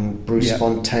Houghton, Bruce Yeah.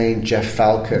 Fontaine, Jeff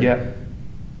Falcon, Yeah.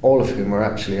 all of whom are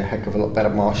actually a heck of a lot better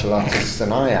martial artists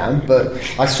than I am, but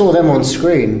I saw them on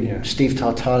screen. Yeah. Steve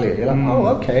Tartaglia, you're like, oh,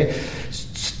 okay.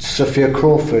 Sophia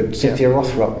Crawford, Cynthia Yeah.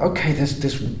 Rothrock. Okay,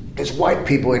 there's white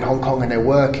people in Hong Kong and they're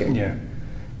working. Yeah.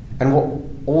 And what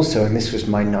also, and this was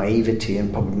my naivety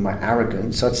and probably my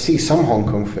arrogance, I'd see some Hong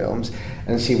Kong films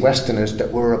and see Westerners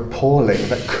that were appalling,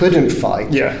 that couldn't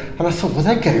fight. Yeah. And I thought, well,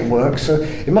 they're getting work, so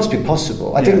it must be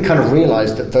possible. I didn't kind of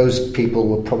realise that those people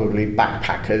were probably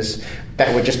backpackers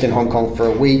that were just in Hong Kong for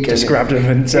a week. Just and grabbed them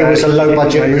and... it was a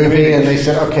low-budget made a movie, movie. and they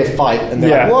said, okay, fight. And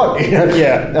they're Yeah. like, what? You know?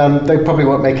 Yeah. They probably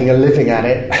weren't making a living at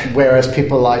it, whereas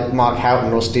people like Mark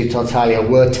Houghton or Steve Tartaglia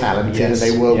were talented, Yes.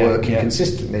 and they were Yeah, working yeah.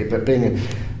 consistently. But being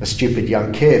a stupid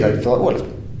young kid, I thought, well, if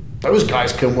those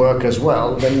guys can work as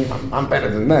well, then I'm better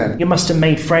than them. You must have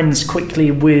made friends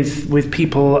quickly with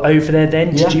people over there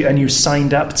then, did Yeah. you? And you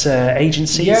signed up to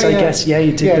agencies, I guess? Yeah,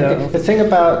 you did that. The thing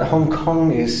about Hong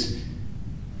Kong is,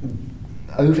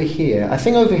 over here, I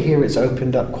think over here it's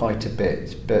opened up quite a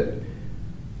bit, but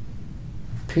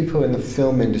people in the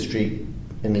film industry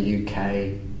in the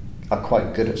UK are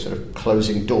quite good at sort of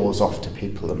closing doors off to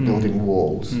people and building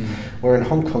walls. Where in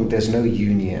Hong Kong there's no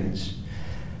unions.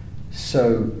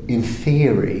 So in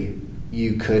theory,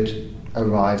 you could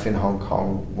arrive in Hong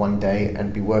Kong one day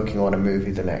and be working on a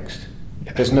movie the next.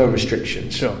 There's no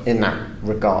restrictions Sure. in that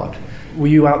regard. Were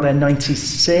you out there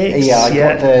 96? Yeah, I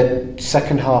got the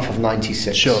second half of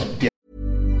 96. Sure. Yeah.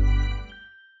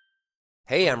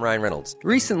 Hey, I'm Ryan Reynolds.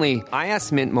 Recently, I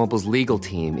asked Mint Mobile's legal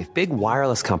team if big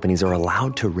wireless companies are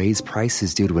allowed to raise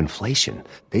prices due to inflation.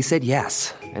 They said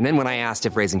yes. And then when I asked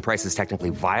if raising prices technically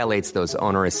violates those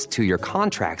onerous 2-year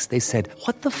contracts, they said,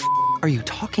 what the f*** are you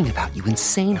talking about, you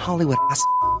insane Hollywood ass f-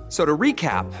 So to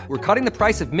recap, we're cutting the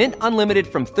price of Mint Unlimited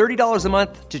from $30 a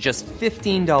month to just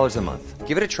 $15 a month.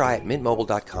 Give it a try at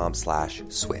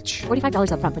mintmobile.com/switch.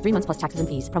 $45 up front for 3 months plus taxes and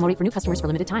fees. Promo rate for new customers for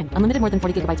limited time. Unlimited more than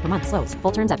 40 gigabytes per month. Slows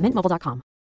full terms at mintmobile.com.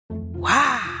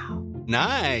 Wow.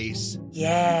 Nice.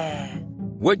 Yeah.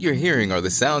 What you're hearing are the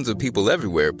sounds of people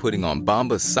everywhere putting on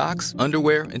Bombas socks,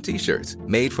 underwear, and T-shirts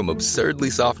made from absurdly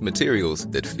soft materials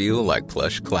that feel like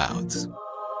plush clouds.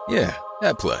 Yeah,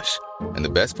 that plush. And the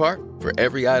best part? For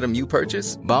every item you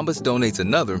purchase, Bombas donates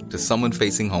another to someone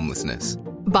facing homelessness.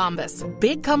 Bombas.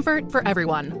 Big comfort for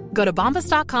everyone. Go to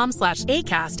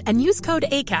bombas.com/ACAST and use code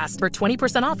ACAST for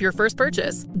 20% off your first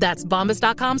purchase. That's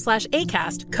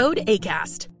bombas.com/ACAST. Code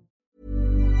ACAST.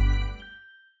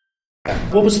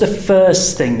 What was the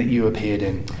first thing that you appeared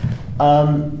in?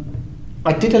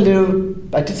 I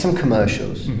did some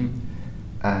commercials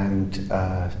and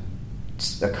a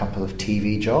couple of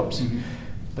TV jobs.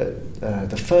 But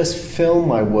the first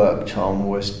film I worked on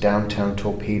was Downtown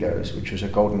Torpedoes, which was a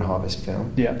Golden Harvest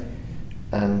film. Yeah.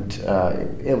 And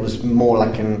it was more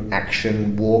like an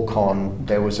action walk-on.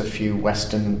 There was a few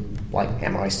Western, like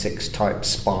MI6 type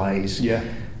spies. Yeah.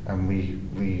 And we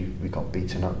got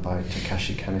beaten up by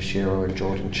Takashi Kaneshiro and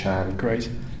Jordan Chan. Great.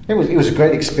 It was a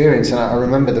great experience, and I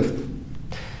remember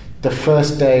the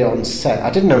first day on set. I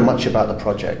didn't know much about the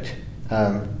project.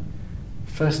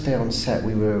 First day on set,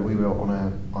 we were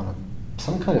on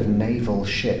some kind of naval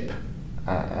ship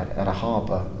at a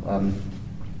harbour, and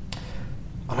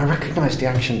I recognised the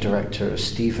action director,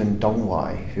 Stephen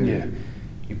Dongwai, who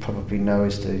you probably know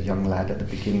is the young lad at the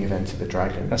beginning of Enter the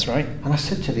Dragon. That's right. And I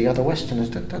said to the other Westerners,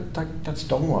 that's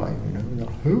Dongwai. You know,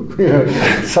 who? You know,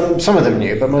 some of them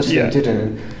knew, but most of them didn't.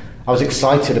 And I was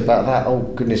excited about that. Oh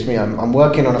goodness me! I'm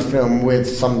working on a film with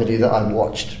somebody that I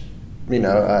watched. You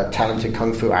know, a talented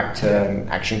kung fu actor and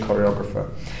action choreographer.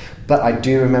 But I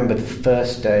do remember the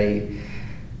first day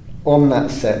on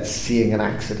that set seeing an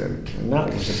accident, and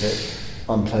that was a bit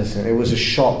unpleasant. It was a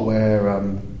shot where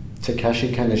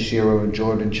Takashi Kaneshiro and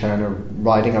Jordan Chan are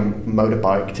riding a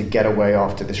motorbike to get away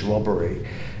after this robbery,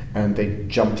 and they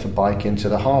jump the bike into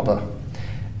the harbour.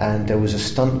 And there was a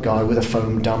stunt guy with a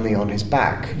foam dummy on his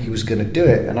back. He was going to do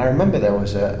it, and I remember there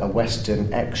was a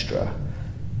Western extra.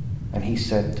 And he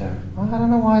said, I don't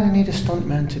know why they need a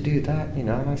stuntman to do that, you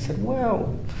know. And I said,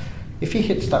 well, if he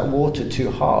hits that water too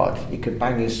hard, he could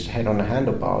bang his head on the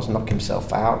handlebars, knock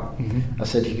himself out. I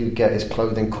said he could get his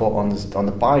clothing caught on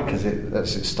the bike as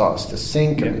it starts to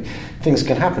sink. And things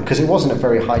can happen, because it wasn't a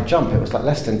very high jump. It was like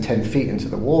less than 10 feet into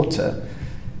the water.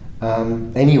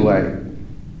 Anyway,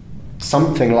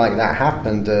 something like that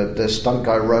happened. The stunt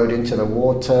guy rode into the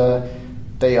water.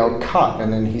 They are cut,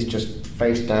 and then he's just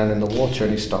face down in the water,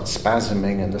 and he starts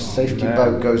spasming, and the safety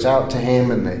boat goes out to him,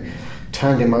 and they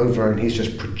turned him over, and he's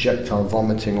just projectile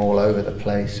vomiting all over the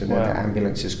place, and then the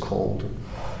ambulance is called.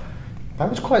 That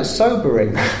was quite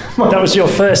sobering. That was your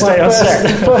first day on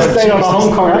set? First day on a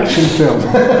Hong Kong action film.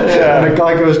 And a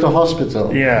guy goes to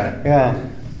hospital. Yeah.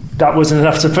 That wasn't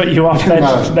enough to put you off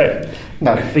then?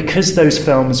 No. Because those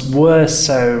films were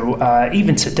so,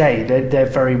 even today, they're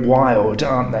very wild,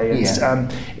 aren't they?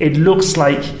 And, it looks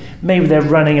like maybe they're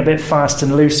running a bit fast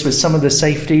and loose with some of the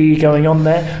safety going on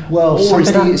there. Well,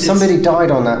 somebody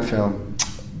died on that film.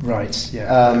 Right,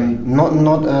 yeah.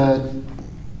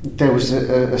 There was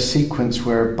a sequence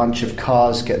where a bunch of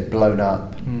cars get blown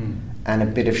up, and a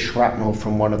bit of shrapnel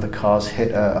from one of the cars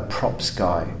hit a props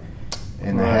guy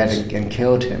in the head and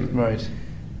killed him. Right.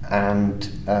 And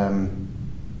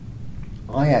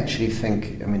I actually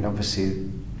think, obviously,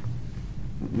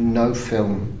 no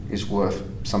film is worth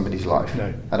somebody's life.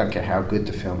 No. I don't care how good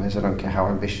the film is. I don't care how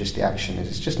ambitious the action is.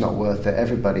 It's just not worth it.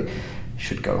 Everybody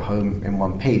should go home in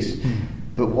one piece.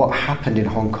 But what happened in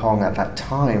Hong Kong at that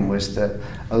time was that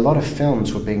a lot of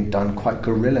films were being done quite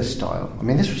guerrilla style.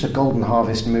 This was a Golden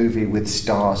Harvest movie with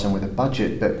stars and with a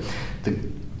budget, but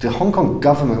the Hong Kong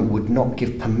government would not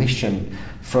give permission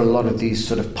for a lot of these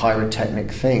sort of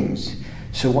pyrotechnic things.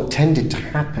 So what tended to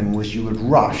happen was you would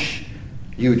rush,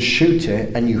 you would shoot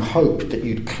it, and you hoped that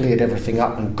you'd cleared everything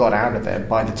up and got out of there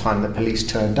by the time the police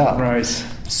turned up. Right.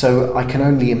 So I can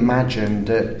only imagine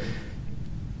that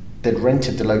they'd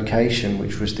rented the location,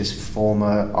 which was this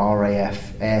former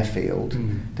RAF airfield.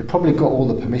 They probably got all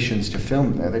the permissions to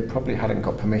film there. They probably hadn't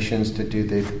got permissions to do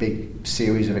the big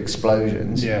series of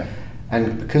explosions. Yeah.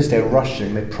 And because they were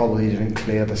rushing, they probably didn't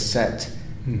clear the set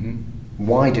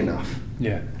wide enough.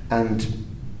 Yeah. And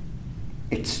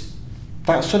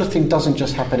that sort of thing doesn't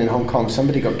just happen in Hong Kong.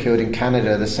 Somebody got killed in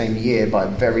Canada the same year by a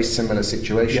very similar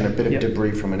situation, a bit of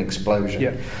debris from an explosion.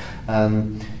 Yeah.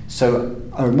 So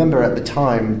I remember at the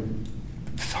time,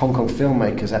 Hong Kong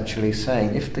filmmakers actually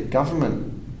saying, if the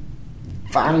government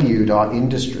valued our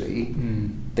industry,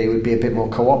 they would be a bit more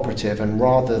cooperative, and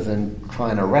rather than try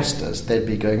and arrest us, they'd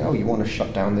be going, you want to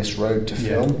shut down this road to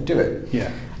film? Do it.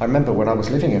 Yeah. I remember when I was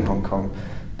living in Hong Kong,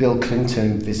 Bill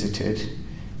Clinton visited,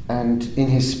 and in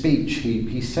his speech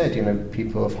he said,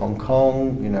 people of Hong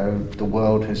Kong, the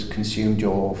world has consumed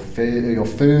your food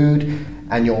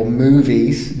and your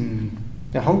movies.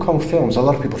 Now, Hong Kong films, a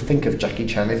lot of people think of Jackie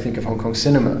Chan, they think of Hong Kong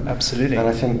cinema. Absolutely. And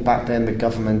I think back then the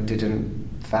government didn't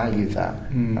value that.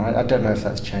 I don't know if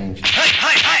that's changed.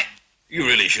 Hey! You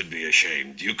really should be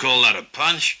ashamed. Do you call that a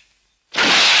punch?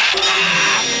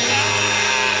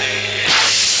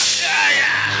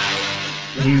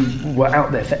 You were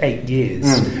out there for 8 years.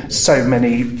 So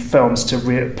many films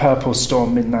to Purple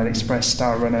Storm, Midnight Express,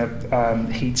 Star Runner,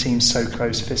 Heat Team, So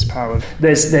Close, Fist Power.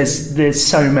 There's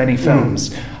so many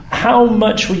films. How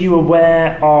much were you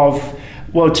aware of,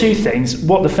 well, two things,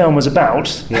 what the film was about,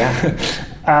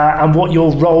 and what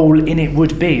your role in it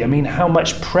would be? How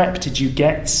much prep did you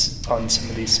get on some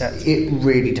of these sets? It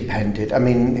really depended.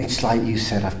 It's like you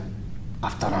said,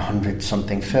 I've done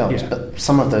 100-something films, but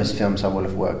some of those films I will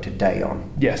have worked a day on.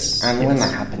 Yes. And when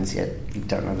that happens, you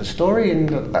don't know the story, and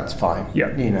that's fine.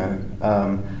 Yeah.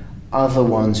 Other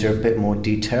ones are a bit more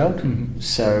detailed.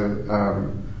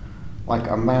 So, like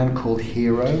A Man Called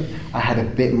Hero, I had a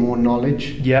bit more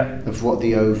knowledge of what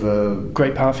the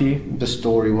great part for you. The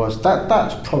story was.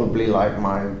 That's probably like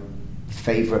my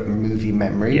favourite movie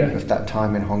memory of that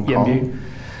time in Hong Kong.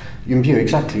 Yuen Biao,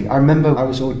 exactly. I remember I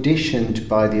was auditioned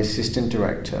by the assistant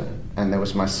director, and there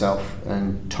was myself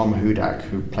and Tom Hudak,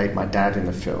 who played my dad in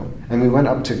the film. And we went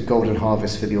up to Golden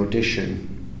Harvest for the audition,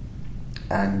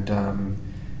 and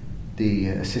the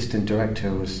assistant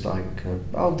director was like,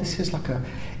 this is like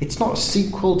it's not a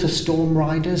sequel to Storm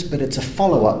Riders, but it's a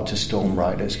follow-up to Storm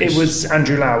Riders. It was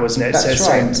Andrew Lau, wasn't it? That's so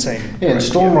right. Same. Yeah, and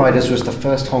Storm Riders was the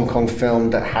first Hong Kong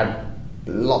film that had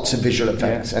lots of visual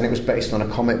effects, and it was based on a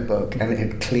comic book, and it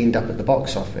had cleaned up at the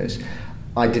box office.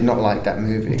 I did not like that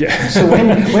movie. So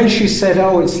when she said,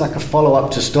 it's like a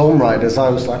follow-up to Storm Riders, I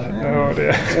was like, oh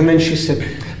dear. And then she said,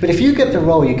 but if you get the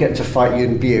role, you get to fight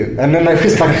Yuen Biao. And then it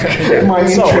was like, my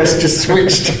interest just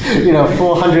switched,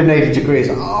 480 degrees.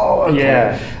 Oh,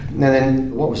 okay. And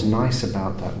then what was nice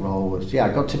about that role was, I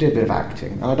got to do a bit of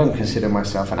acting. And I don't consider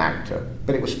myself an actor,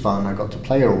 but it was fun. I got to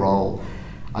play a role.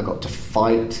 I got to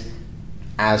fight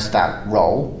as that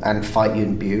role and fight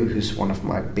Yuen Biao, who's one of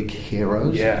my big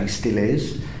heroes. Yeah. He still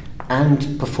is.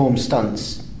 And perform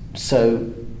stunts.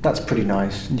 So that's pretty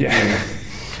nice. Yeah.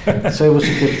 So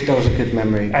that was a good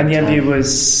memory. And Yuen Biao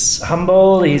was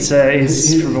humble. He's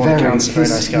from all accounts a very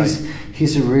nice guy.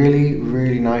 He's a really,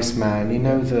 really nice man. You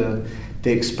know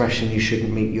the expression, you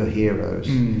shouldn't meet your heroes.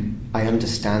 I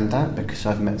understand that because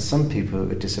I've met some people who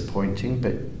were disappointing,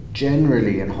 but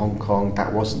generally in Hong Kong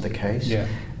that wasn't the case. Yeah.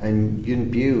 And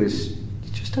Yuen Biao is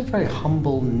just a very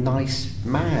humble, nice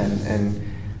man. And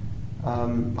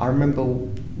I remember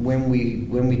when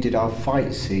we did our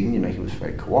fight scene, he was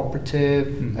very cooperative.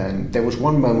 And there was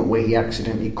one moment where he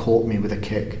accidentally caught me with a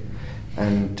kick.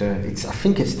 And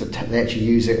they actually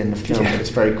use it in the film, but it's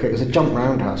very quick. It was a jump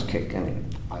roundhouse kick, and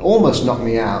it almost knocked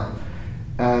me out.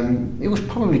 It was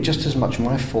probably just as much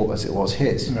my fault as it was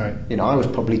his. Right. I was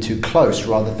probably too close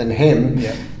rather than him.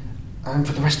 Yeah. And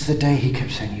for the rest of the day, he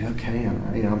kept saying, "You okay?"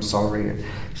 And, I'm sorry.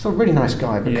 He's a really nice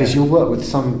guy because you'll work with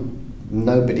some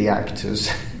nobody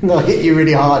actors. They'll hit you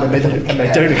really hard and they don't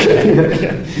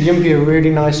care. Yuen Biao, a really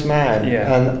nice man.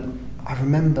 Yeah. And I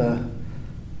remember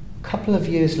a couple of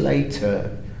years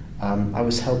later, I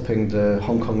was helping the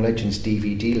Hong Kong Legends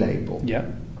DVD label. Yeah.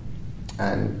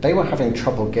 And they were having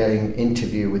trouble getting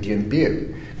interview with Yuen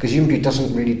Biao because Yuen Biao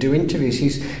doesn't really do interviews.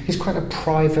 He's quite a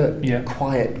private,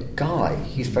 quiet guy.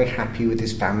 He's very happy with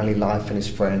his family life and his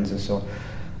friends and so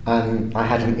on. And I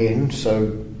had him in,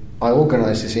 so I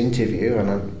organised this interview,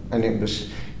 and it was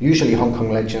usually Hong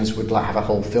Kong Legends would have a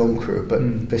whole film crew,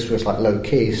 but this was low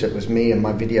key. So it was me and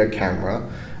my video camera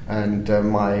and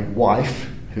my wife,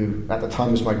 who at the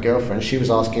time was my girlfriend. She was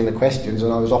asking the questions,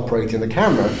 and I was operating the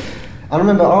camera. I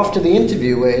remember after the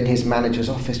interview, we're in his manager's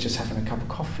office just having a cup of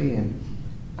coffee, and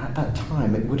at that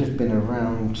time it would have been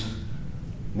around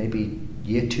maybe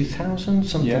year 2000,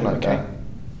 something like that.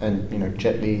 And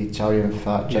Jet Li, Chow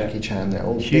Yun-fat, Jackie Chan, they're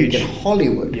all huge big in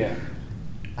Hollywood. Yeah.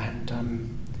 And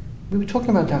we were talking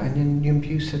about that, and then Yuen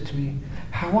Biao said to me,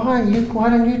 why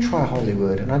don't you try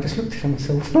Hollywood? And I just looked at him and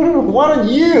said, no, why don't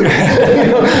you?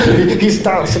 He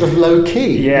starts sort of low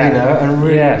key, and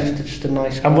really just a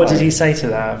nice guy. And what did he say to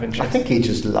that, out of interest? I think he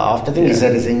just laughed. I think he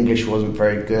said his English wasn't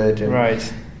very good. And,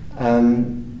 right.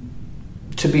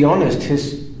 To be honest,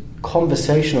 his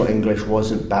conversational English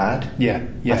wasn't bad. Yeah.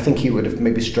 I think he would have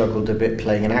maybe struggled a bit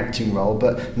playing an acting role,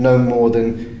 but no more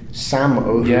than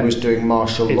Sammo, who was doing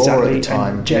martial law at the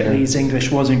time. And Jet Li's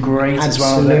English wasn't great as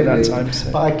well at that time.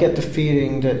 So. But I get the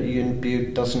feeling that Yuen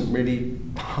Biao doesn't really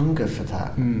hunger for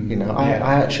that.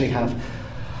 I actually have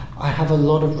a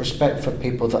lot of respect for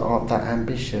people that aren't that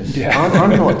ambitious. Yeah.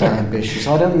 I'm not that ambitious.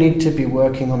 I don't need to be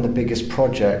working on the biggest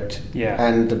project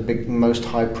and the most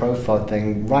high-profile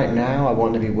thing. Right now, I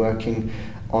want to be working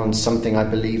on something I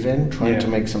believe in, trying to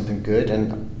make something good,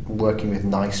 and working with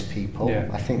nice people.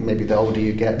 I think maybe the older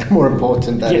you get, the more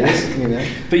important that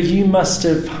is. But you must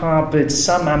have harboured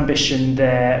some ambition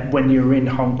there when you were in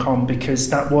Hong Kong, because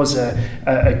that was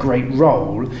a great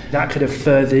role. That could have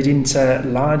furthered into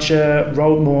larger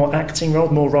role, more acting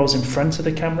roles, more roles in front of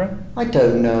the camera? I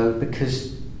don't know,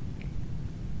 because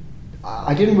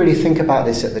I didn't really think about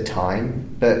this at the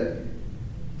time, but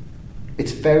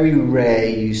it's very rare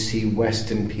you see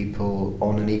Western people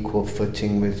on an equal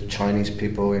footing with Chinese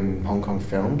people in Hong Kong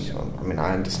films. I mean,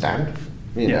 I understand,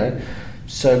 you know.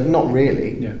 So not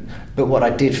really. Yeah. But what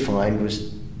I did find was,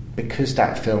 because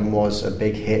that film was a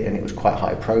big hit and it was quite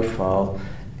high profile,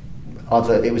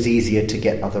 it was easier to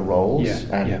get other roles.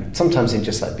 Sometimes in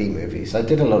just B movies. I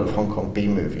did a lot of Hong Kong B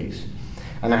movies.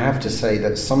 And I have to say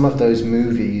that some of those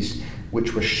movies,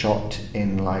 which were shot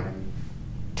in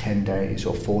 10 days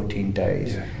or 14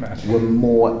 days, were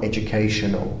more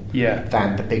educational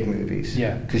than the big movies,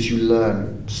 because you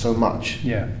learn so much.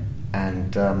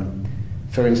 And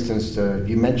for instance,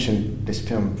 you mentioned this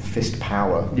film Fist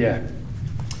Power.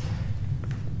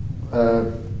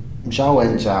 Zhao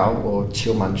Wenzhao, or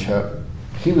Chiu Man-che,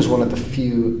 he was one of the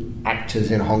few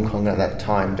actors in Hong Kong at that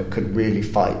time that could really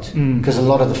fight, because a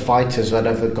lot of the fighters had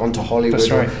either gone to Hollywood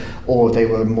or they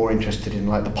were more interested in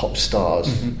the pop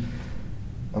stars.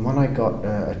 And when I got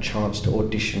a chance to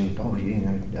audition,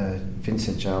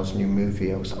 Vincent Zhao's new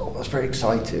movie, I was very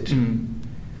excited.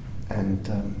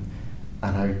 And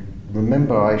I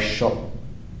remember I shot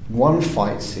one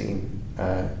fight scene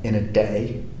in a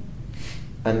day,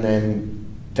 and then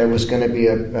there was going to be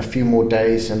a few more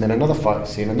days, and then another fight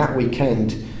scene. And that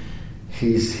weekend,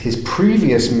 his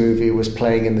previous movie was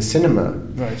playing in the cinema,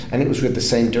 and it was with the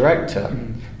same director,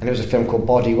 and it was a film called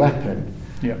Body Weapon.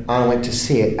 Yeah. I went to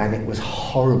see it, and it was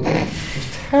horrible. It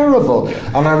was terrible.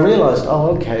 Yeah. And I realised,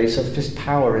 okay, so Fist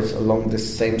Power is along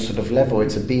this same sort of level.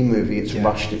 It's a B movie. It's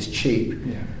rushed. It's cheap.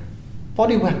 Yeah.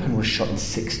 Body Weapon was shot in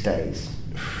 6 days.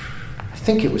 I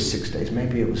think it was 6 days.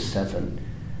 Maybe it was 7.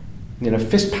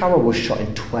 Fist Power was shot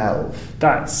in 12.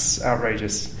 That's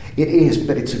outrageous. It is,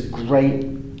 but it's a great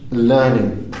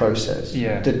learning process.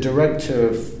 Yeah. The director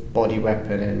of Body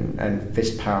Weapon and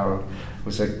Fist Power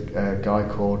was a guy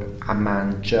called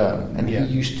Aman Jerm, and he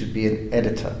used to be an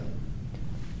editor.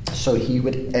 So he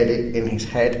would edit in his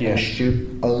head and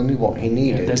shoot only what he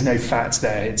needed. Yeah, there's no fat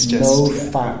there. It's just no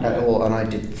fat at all. And I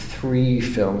did 3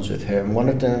 films with him. One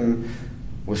of them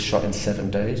was shot in 7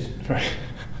 days. Right.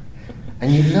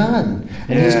 And you learn.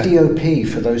 And his DOP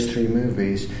for those 3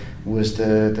 movies was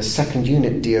the second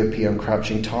unit DOP on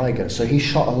Crouching Tiger. So he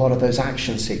shot a lot of those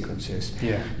action sequences.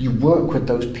 Yeah. You work with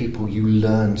those people, you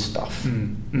learn stuff.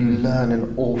 You learn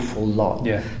an awful lot.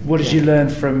 Yeah. What did you learn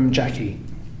from Jackie?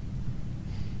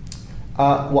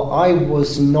 Well, I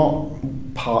was not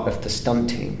part of the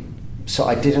stunt team, so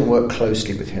I didn't work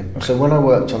closely with him. Okay. So when I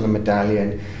worked on the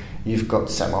Medallion, you've got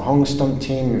Sammo Hong's stunt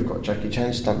team, you've got Jackie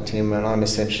Chan's stunt team, and I'm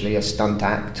essentially a stunt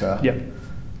actor. Yeah.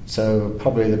 So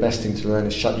probably the best thing to learn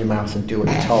is shut your mouth and do what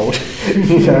you're told.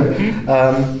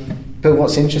 But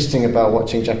what's interesting about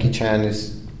watching Jackie Chan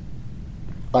is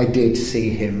I did see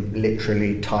him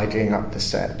literally tidying up the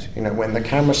set. When the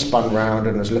camera spun round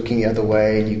and was looking the other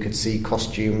way and you could see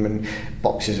costume and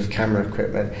boxes of camera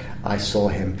equipment, I saw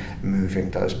him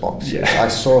moving those boxes. Yeah. I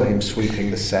saw him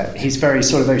sweeping the set. He's very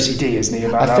sort of OCD, isn't he?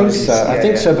 About I think so. I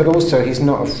think so, but also he's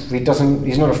not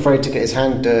afraid to get his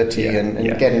hand dirty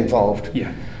and get involved.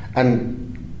 Yeah.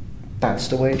 And that's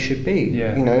the way it should be.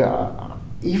 Yeah.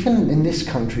 Even in this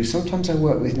country, sometimes I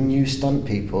work with new stunt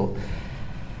people,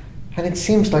 and it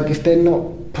seems like if they're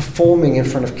not performing in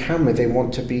front of camera, they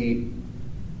want to be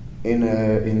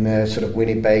in their sort of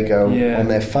Winnebago on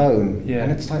their phone. Yeah.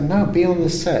 And it's like, no, be on the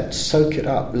set, soak it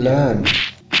up, learn.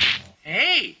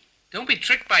 Hey, don't be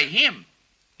tricked by him.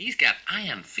 He's got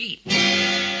iron feet.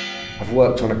 I've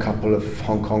worked on a couple of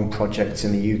Hong Kong projects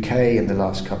in the UK in the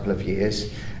last couple of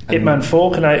years. Ip Man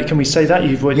 4, can we say that?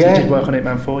 You did work on Ip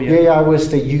Man 4, yeah? Yeah, I was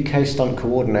the UK stunt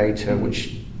coordinator,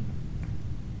 which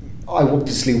I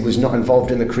obviously was not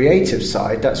involved in the creative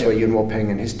side. That's where Yuen Woo-ping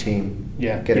and his team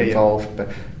get involved, but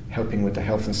helping with the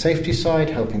health and safety side,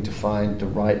 helping to find the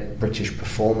right British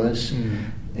performers,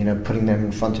 putting them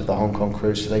in front of the Hong Kong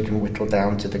crew so they can whittle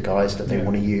down to the guys that they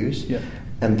want to use. Yeah.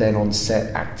 And then on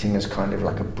set acting as kind of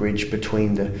like a bridge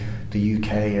between the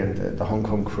UK and the Hong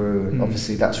Kong crew. And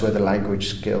obviously that's where the language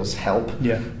skills help.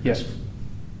 Yeah, yes.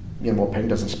 Yuen Woo-ping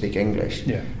doesn't speak English.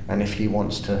 Yeah. And if he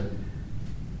wants to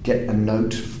get a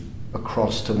note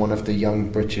across to one of the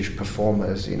young British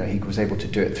performers, he was able to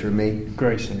do it through me.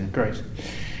 Great, great.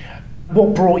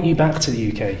 What brought you back to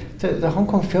the UK? The Hong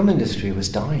Kong film industry was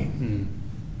dying.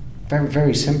 Very,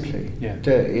 very simply. Yeah.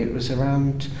 It was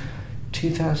around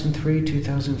 2003,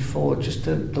 2004, just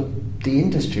the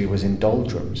industry was in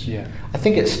doldrums. Yeah. I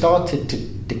think it started to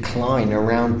decline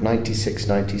around 96,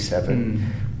 97.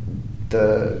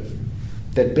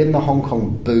 There'd been the Hong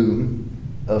Kong boom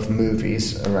of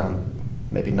movies around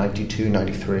maybe 92,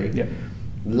 93. Yeah.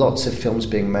 Lots of films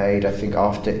being made. I think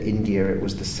after India it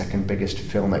was the second biggest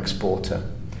film exporter.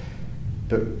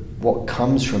 But what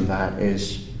comes from that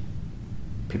is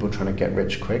people trying to get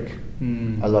rich quick.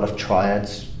 A lot of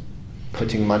triads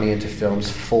putting money into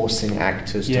films, forcing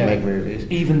actors to make movies.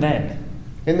 Even then?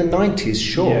 In the 90s,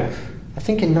 sure. Yeah. I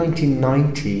think in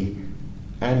 1990,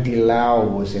 Andy Lau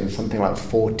was in something like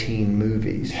 14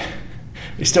 movies.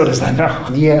 He still does that now.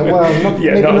 Yeah, well,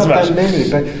 maybe not that many,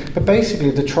 but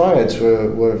basically the triads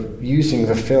were using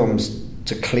the films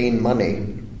to clean money.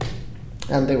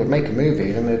 And they would make a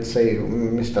movie and they'd say,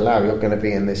 Mr. Lau, you're going to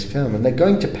be in this film. And they're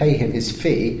going to pay him his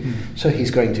fee, so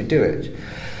he's going to do it.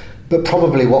 But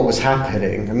probably what was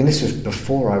happening, I mean, this was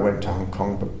before I went to Hong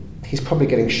Kong, but he's probably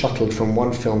getting shuttled from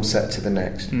one film set to the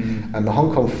next. And the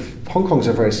Hong Kong's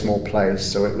a very small place,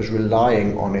 so it was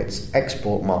relying on its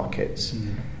export markets.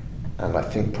 And I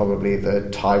think probably the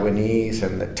Taiwanese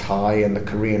and the Thai and the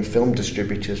Korean film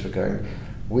distributors were going,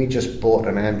 we just bought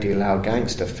an Andy Lau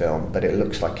gangster film, but it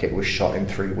looks like it was shot in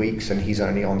 3 weeks and he's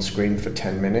only on screen for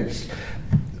 10 minutes.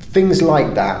 Things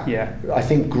like that. Yeah. I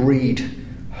think greed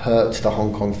hurt the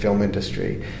Hong Kong film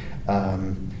industry.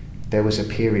 There was a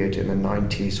period in the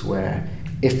 90s where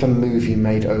if a movie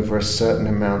made over a certain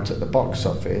amount at the box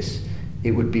office,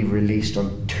 it would be released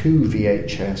on 2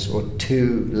 VHS or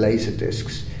 2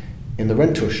 Laserdiscs in the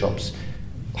rental shops,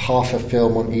 half a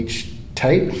film on each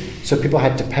tape. So people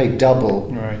had to pay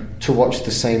double to watch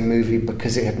the same movie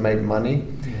because it had made money.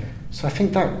 So I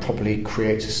think that probably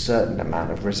creates a certain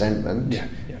amount of resentment. Yeah.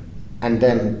 And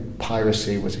then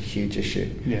piracy was a huge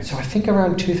issue. Yeah. So I think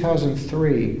around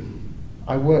 2003,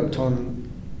 I worked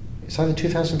on, it's either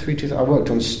 2003, I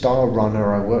worked on Star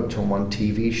Runner, I worked on one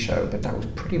TV show, but that was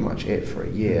pretty much it for a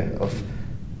year of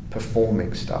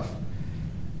performing stuff.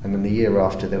 And then the year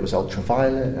after there was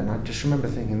Ultraviolet, and I just remember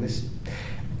thinking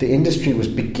the industry was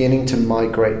beginning to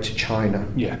migrate to China.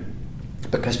 Yeah.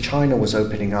 Because China was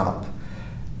opening up.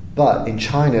 But in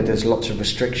China, there's lots of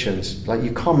restrictions. Like,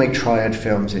 you can't make triad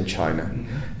films in China.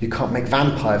 Mm-hmm. You can't make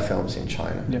vampire films in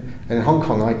China. Yeah. And in Hong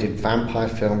Kong, I did vampire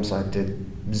films, I did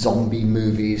zombie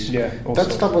movies. Yeah,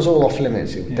 that stuff was all off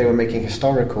limits. They were making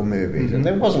historical movies, Mm-hmm. and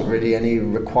there wasn't really any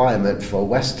requirement for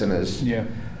Westerners. Yeah.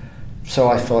 So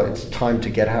I thought it's time to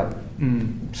get out.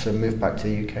 So moved back to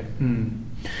the UK.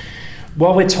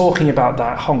 While we're talking about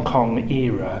that Hong Kong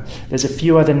era, there's a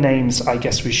few other names I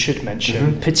guess we should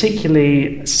mention,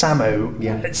 particularly Sammo.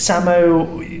 Yeah.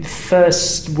 Sammo,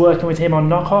 first working with him on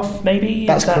Knockoff, maybe?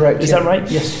 That's correct. Is that right?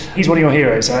 Yes. He's one of your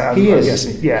heroes. He is.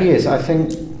 Guessing. Yeah. He is. I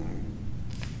think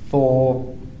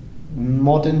for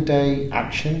modern day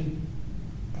action,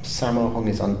 Sammo Hung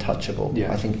is untouchable.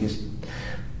 Yeah. I think he's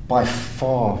by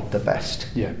far the best.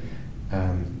 Yeah.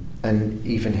 And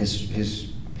even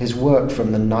his work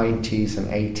from the 90s and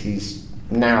 80s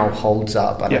now holds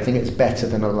up, and I think it's better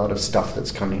than a lot of stuff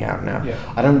that's coming out now. Yeah.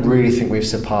 I don't really think we've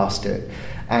surpassed it.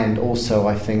 And also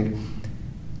I think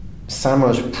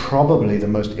Sammo's probably the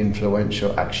most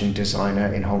influential action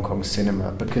designer in Hong Kong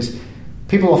cinema, because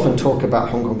people often talk about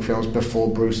Hong Kong films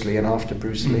before Bruce Lee and after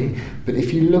Bruce Lee, but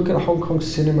if you look at Hong Kong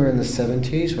cinema in the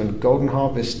 70s, when Golden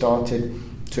Harvest started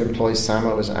to employ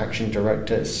Sammo as an action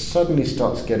director, it suddenly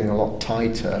starts getting a lot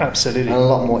tighter. Absolutely. And a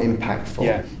lot more impactful.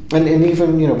 Yeah. And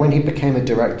even, when he became a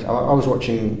director, I was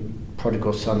watching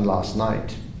Prodigal Son last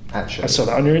night, actually. I saw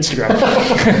that on your Instagram.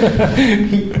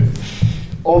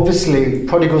 Obviously,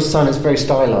 Prodigal Son is very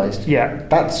stylized. Yeah.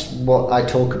 That's what I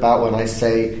talk about when I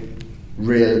say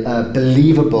real,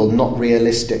 believable, not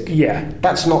realistic. Yeah.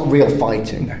 That's not real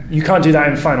fighting. No. You can't do that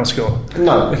in Final Score.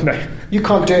 No. No. You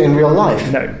can't do it in real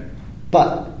life. No.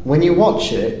 But when you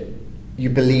watch it, you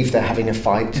believe they're having a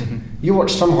fight. You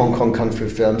watch some Hong Kong kung fu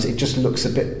films, it just looks a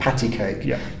bit patty cake.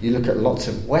 Yeah. You look at lots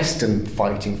of Western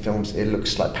fighting films, it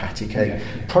looks like patty cake.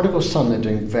 Yeah. Prodigal Son, they're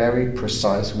doing very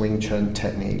precise Wing Chun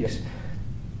techniques. Yeah.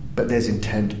 But there's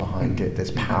intent behind it,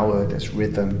 there's power, there's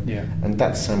rhythm, and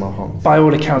that's Sammo Hung. By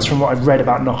all accounts, from what I've read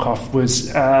about Knockoff, was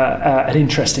an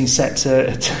interesting set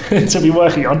to be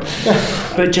working on.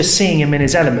 But just seeing him in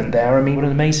his element there, I mean, what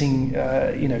an amazing,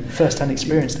 first-hand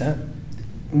experience there.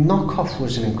 Knockoff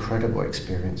was an incredible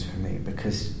experience for me,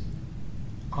 because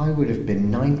I would have been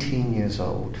 19 years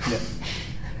old. Yeah.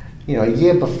 A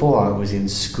year before I was in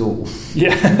school.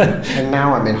 Yeah. And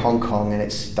now I'm in Hong Kong, and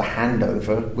it's the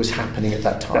handover was happening at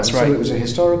that time. That's right. So it was a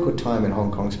historical time in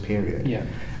Hong Kong's period. Yeah.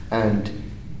 And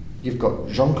you've got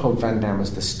Jean-Claude Van Damme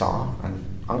as the star, and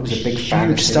I was a big fan of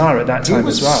him. Huge star at that time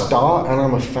as well. He was a star, and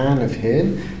I'm a fan of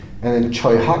him. And then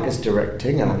Choi Hak is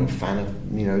directing, and I'm a fan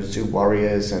of Zoo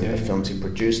Warriors and the films he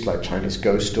produced, like Chinese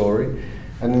Ghost Story.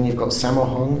 And then you've got Sammo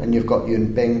Hung, and you've got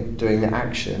Yuen Bing doing the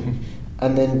action.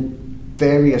 And then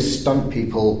various stunt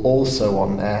people also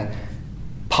on there.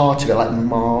 Part of it, like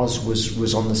Mars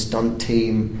was on the stunt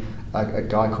team. A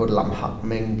guy called Lam Hak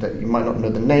Ming, that you might not know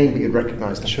the name, but you'd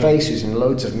recognise the face. He's in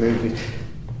loads of movies.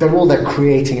 They're all there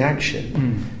creating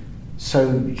action.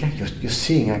 So you're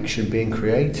seeing action being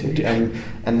created,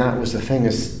 and that was the thing.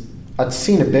 Is I'd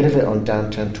seen a bit of it on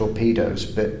Downtown Torpedoes,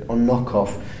 but on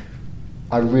Knockoff,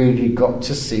 I really got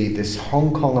to see this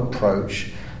Hong Kong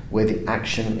approach where the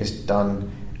action is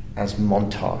done as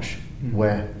montage,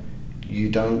 where you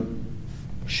don't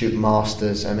shoot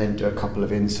masters and then do a couple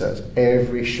of inserts.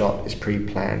 Every shot is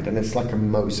pre-planned, and it's like a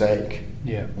mosaic.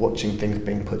 Watching things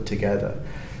being put together.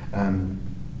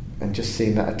 And just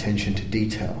seeing that attention to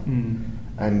detail.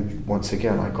 And once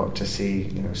again, I got to see,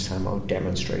 Sammo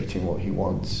demonstrating what he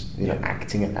wants,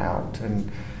 acting it out,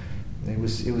 and it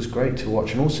was great to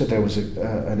watch. And also there was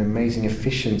an amazing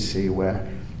efficiency where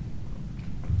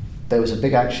there was a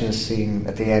big action scene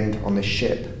at the end on this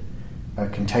ship, a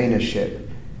container ship.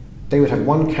 They would have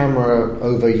one camera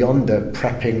over yonder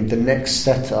prepping the next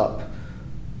setup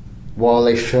while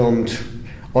they filmed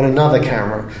on another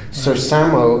camera. So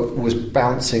Sammo was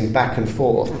bouncing back and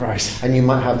forth. Right. And you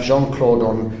might have Jean-Claude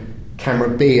on camera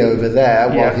B over there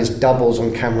while his double's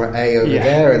on camera A over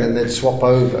there, and then they'd swap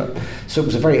over. So it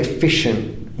was a very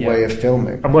efficient way of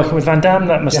filming. And working with Van Damme,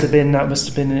 that must have been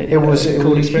it was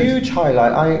a huge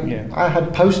highlight. I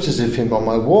had posters of him on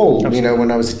my wall,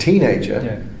 when I was a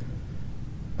teenager.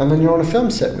 And then you're on a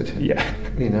film set with him.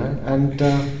 And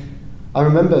I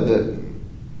remember that,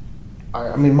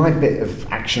 I mean, my bit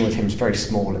of action with him is very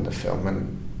small in the film,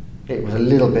 and it was a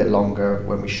little bit longer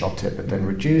when we shot it, but then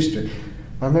reduced.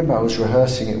 I remember I was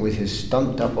rehearsing it with his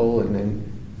stunt double, and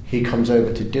then he comes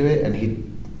over to do it, and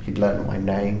he'd learned my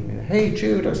name. You know, hey,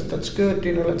 Jude, that's good,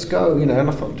 you know, let's go, you know. And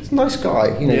I thought, he's a nice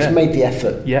guy, you know, he's made the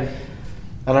effort. Yeah.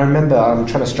 And I remember I'm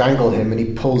trying to strangle him, and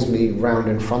he pulls me round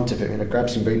in front of him, and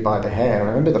grabs me by the hair. And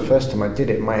I remember the first time I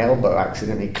did it, my elbow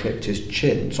accidentally clipped his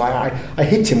chin. So I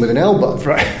hit him with an elbow.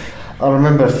 Right. I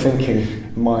remember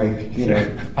thinking, my, you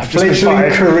know,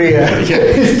 fledgling career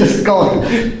is just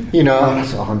gone. You know, I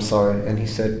said, I'm sorry. And he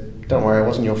said, don't worry, it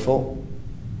wasn't your fault.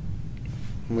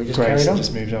 And we just carried on.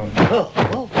 Just moved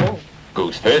on.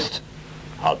 Goose fist.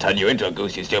 I'll turn you into a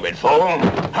goose, you stupid fool.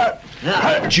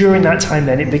 During that time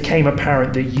then, it became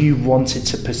apparent that you wanted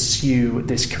to pursue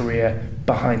this career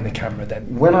behind the camera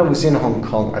then. When I was in Hong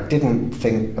Kong, I didn't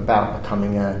think about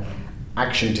becoming an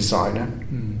action designer.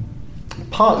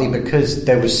 Partly because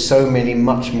there was so many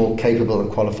much more capable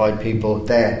and qualified people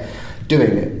there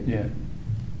doing it. Yeah.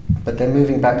 But then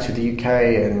moving back to the UK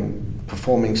and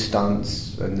performing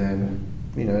stunts, and then,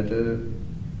 you know, the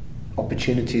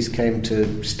opportunities came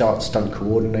to start stunt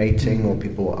coordinating, or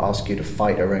people will ask you to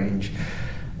fight a range.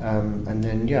 And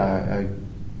then, I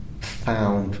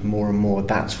found more and more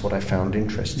that's what I found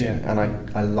interesting. Yeah. And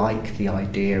I like the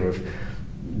idea of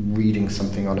reading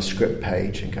something on a script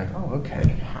page and going, oh,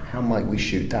 okay, how might we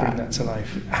shoot that? Bring that to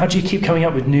life. How do you keep coming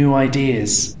up with new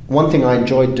ideas? One thing I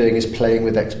enjoyed doing is playing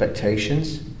with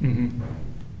expectations. Mm-hmm.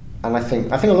 And I think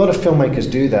a lot of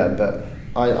filmmakers do that, but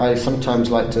I sometimes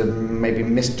like to maybe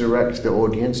misdirect the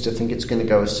audience to think it's going to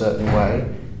go a certain way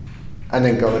and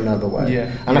then go another way.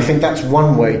 Yeah. And I think that's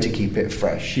one way to keep it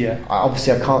fresh. Yeah.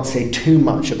 Obviously, I can't say too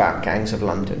much about Gangs of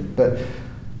London, but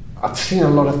I've seen a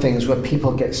lot of things where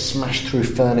people get smashed through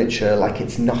furniture like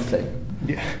it's nothing.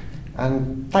 Yeah.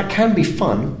 And that can be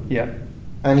fun. Yeah.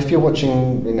 And if you're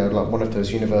watching, you know, like one of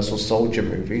those Universal Soldier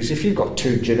movies, if you've got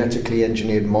two genetically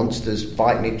engineered monsters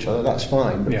fighting each other, that's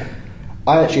fine. But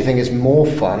I actually think it's more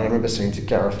fun. I remember saying to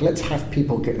Gareth, let's have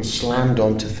people getting slammed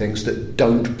onto things that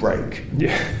don't break.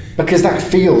 Yeah. Because that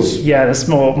feels... Yeah, that's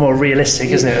more realistic,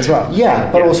 isn't it, as well?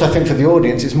 Yeah, but also I think for the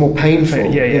audience it's more painful.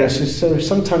 Yeah. You know, so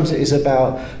sometimes it is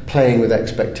about playing with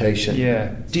expectation.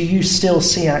 Yeah. Do you still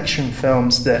see action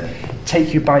films that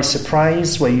take you by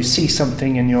surprise, where you see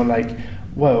something and you're like,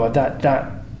 whoa,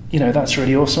 that you know, that's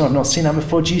really awesome, I've not seen that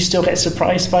before? Do you still get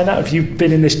surprised by that? Have you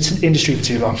been in this industry for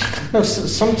too long? No,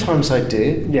 sometimes I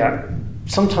do. Yeah.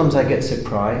 Sometimes I get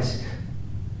surprised.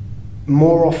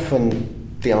 More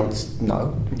often the answer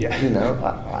no. Yeah. You know,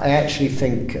 I actually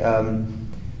think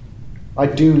I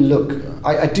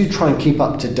do try and keep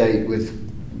up to date with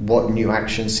what new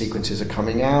action sequences are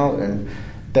coming out, and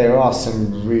there are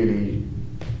some really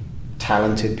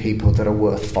talented people that are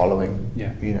worth following.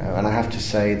 Yeah. You know, and I have to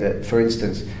say that, for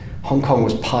instance, Hong Kong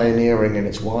was pioneering in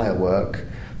its wire work,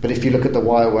 but if you look at the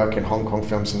wire work in Hong Kong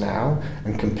films now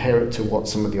and compare it to what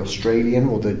some of the Australian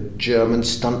or the German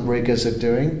stunt riggers are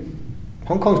doing,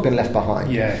 Hong Kong's been left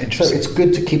behind. Yeah, interesting. So it's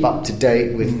good to keep up to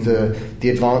date with the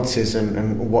advances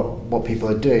and what people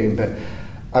are doing, but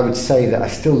I would say that I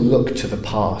still look to the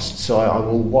past. So I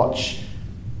will watch,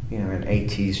 you know, an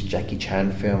 80s Jackie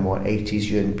Chan film or an 80s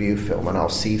Yuen Biu film, and I'll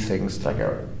see things that I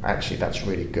go, actually that's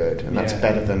really good, and that's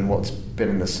better than what's been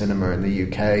in the cinema in the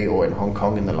UK or in Hong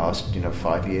Kong in the last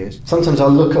 5 years. Sometimes I'll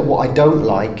look at what I don't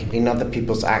like in other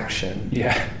people's action.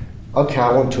 Yeah. Okay,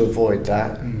 I want to avoid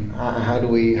that. How do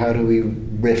we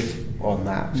riff on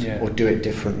that, or do it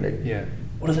differently? Yeah.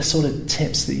 What are the sort of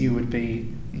tips that you would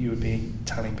be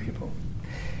telling people?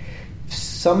 If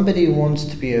somebody wants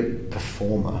to be a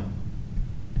performer,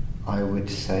 I would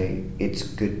say it's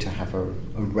good to have a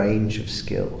range of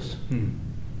skills.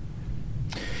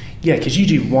 Yeah, because you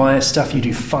do wire stuff, you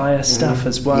do fire stuff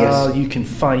as well. Yes. You can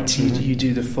fight. You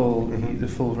do the full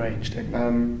range, don't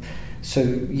you? So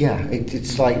yeah,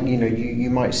 it's like, you know,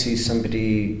 you might see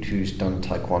somebody who's done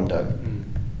taekwondo,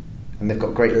 and they've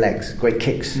got great legs, great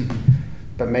kicks,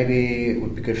 but maybe it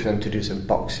would be good for them to do some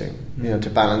boxing, you know, to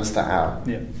balance that out.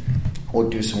 Yeah. Or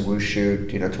do some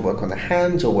wushu, you know, to work on their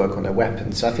hands or work on their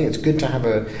weapons. So I think it's good to have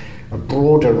a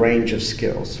broader range of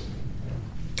skills.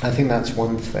 I think that's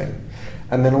one thing.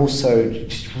 And then also,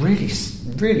 just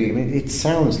really, I mean, it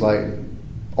sounds like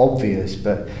obvious,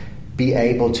 but be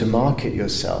able to market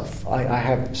yourself. I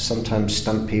have sometimes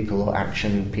stunt people or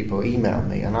action people email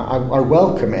me, and I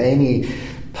welcome any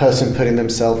person putting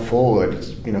themselves forward,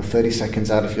 30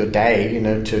 seconds out of your day,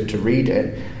 to read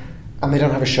it, and they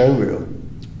don't have a show reel.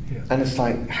 Yeah. And it's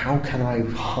like, how can I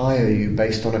hire you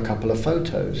based on a couple of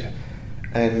photos? Yeah.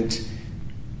 And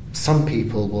some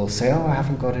people will say, I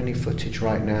haven't got any footage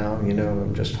right now,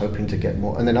 I'm just hoping to get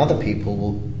more. And then other people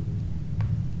will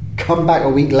come back a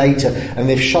week later and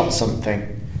they've shot something.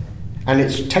 And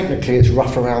it's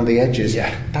rough around the edges.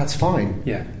 Yeah. That's fine.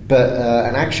 Yeah. But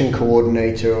an action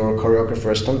coordinator or a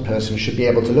choreographer, a stunt person should be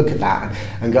able to look at that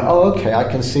and go, oh, okay, I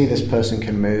can see this person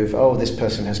can move. Oh, this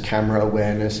person has camera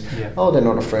awareness. Yeah. Oh, they're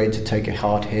not afraid to take a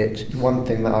hard hit. One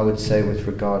thing that I would say with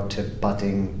regard to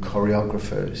budding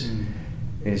choreographers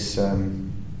is,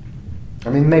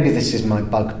 maybe this is my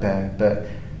bugbear, but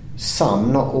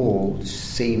some, not all,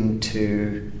 seem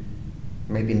to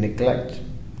maybe neglect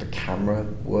the camera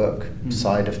work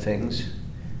side of things.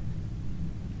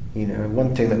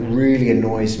 One thing that really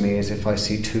annoys me is if I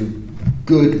see two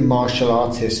good martial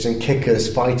artists and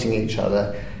kickers fighting each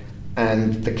other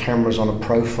and the camera's on a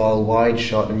profile wide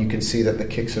shot and you can see that the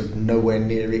kicks are nowhere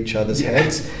near each other's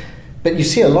heads. But you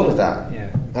see a lot of that. Yeah.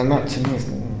 And that to me is,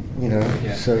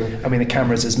 so... the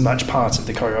camera's as much part of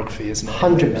the choreography, isn't it?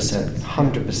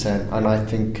 100%. And I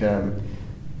think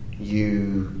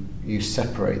you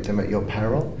separate them at your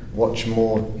peril. Watch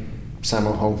more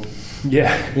Sammo Hung.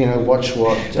 Yeah. Watch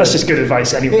what... That's just good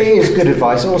advice anyway. It is good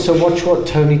advice. Also, watch what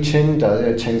Tony Chin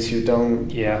does, Chen Xiu-dong.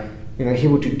 Yeah. He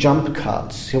will do jump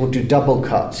cuts, he will do double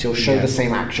cuts, he'll show the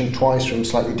same action twice from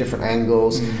slightly different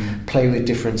angles, play with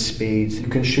different speeds. You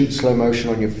can shoot slow motion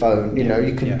on your phone,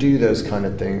 you can do those kind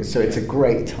of things. So it's a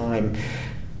great time.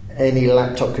 Any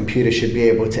laptop computer should be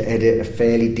able to edit a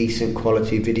fairly decent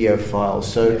quality video file.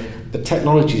 So the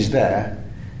technology's there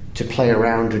to play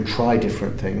around and try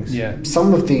different things. Yeah.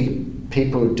 Some of the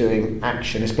people doing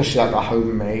action, especially like the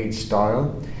homemade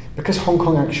style, because Hong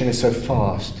Kong action is so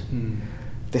fast,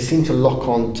 they seem to lock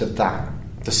on to that,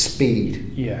 the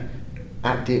speed,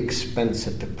 at the expense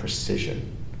of the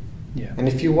precision. Yeah. And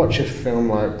if you watch a film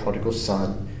like Prodigal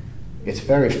Son, it's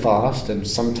very fast, and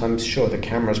sometimes, sure, the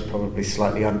camera's probably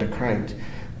slightly undercranked,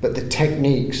 but the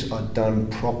techniques are done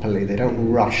properly. They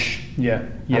don't rush. Yeah.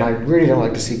 And I really don't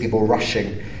like to see people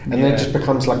rushing. And then it just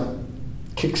becomes like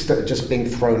kicks that are just being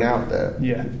thrown out there.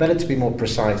 Yeah. Better to be more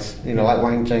precise. Like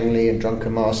Wang Zhengli and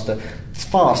Drunken Master. It's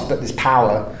fast, but there's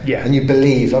power. Yeah. And you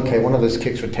believe, okay, one of those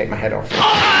kicks would take my head off.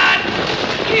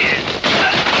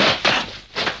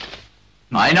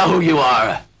 I know who you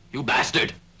are, you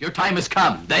bastard. Your time has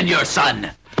come, then your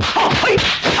son.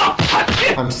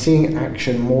 I'm seeing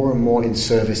action more and more in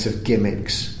service of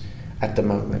gimmicks at the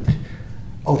moment.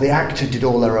 Oh, the actor did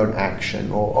all their own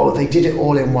action, or they did it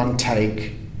all in one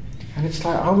take. And it's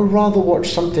like, I would rather watch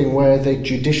something where they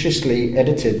judiciously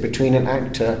edited between an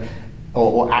actor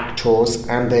or actors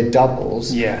and their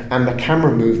doubles, and the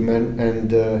camera movement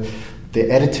and the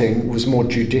editing was more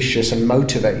judicious and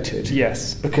motivated.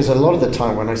 Yes. Because a lot of the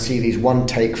time when I see these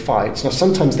one-take fights, now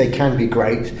sometimes they can be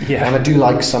great, and I do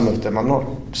like some of them. I'm not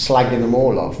slagging them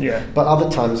all off. Yeah. But other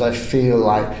times I feel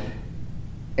like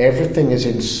everything is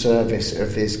in service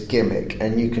of this gimmick,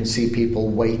 and you can see people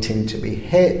waiting to be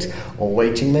hit or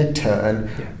waiting their turn,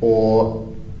 or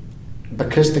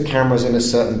because the camera's in a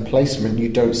certain placement, you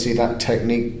don't see that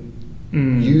technique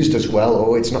used as well,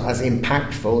 or it's not as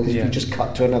impactful if you just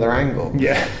cut to another angle.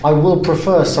 Yeah. I will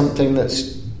prefer something that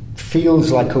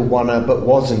feels like a one-er but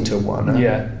wasn't a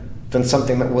one-er than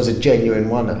something that was a genuine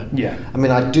one-er. Yeah.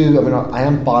 I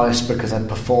am biased because I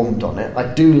performed on it.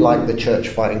 I do like the church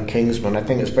fight in Kingsman. I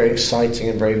think it's very exciting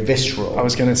and very visceral. I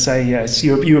was going to say, yes,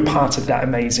 you were part of that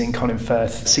amazing Colin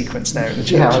Firth sequence there in the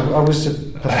church. Yeah, I was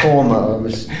a performer. I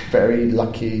was very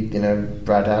lucky,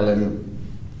 Brad Allen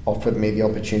offered me the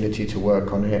opportunity to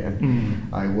work on it,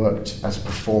 and I worked as a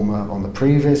performer on the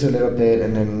previs a little bit,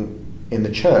 and then in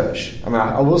the church.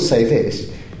 I will say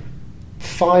this,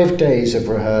 5 days of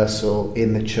rehearsal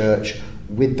in the church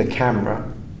with the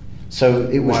camera. So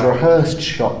it was rehearsed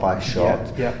shot by shot,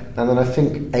 and then I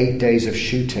think 8 days of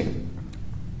shooting.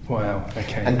 Wow,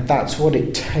 okay. And that's what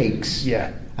it takes.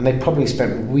 Yeah. And they probably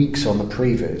spent weeks on the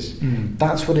previs.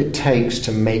 That's what it takes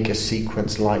to make a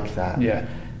sequence like that. Yeah.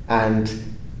 And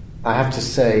I have to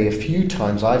say, a few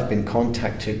times I've been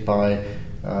contacted by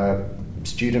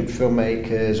student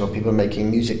filmmakers or people making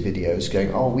music videos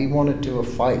going, oh, we want to do a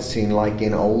fight scene like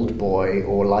in Old Boy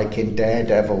or like in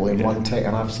Daredevil in one take.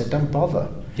 And I've said, don't bother.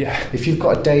 Yeah. If you've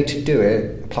got a day to do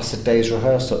it, plus a day's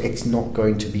rehearsal, it's not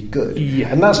going to be good.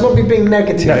 Yeah. And that's not me being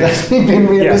negative, that's me being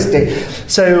realistic. Yeah.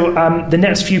 So the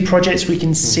next few projects we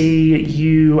can see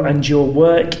you and your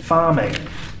work, farming.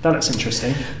 That looks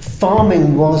interesting.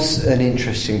 Farming was an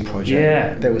interesting project.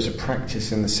 Yeah. There was a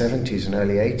practice in the 70s and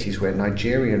early 80s where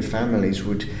Nigerian families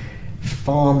would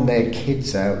farm their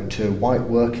kids out to white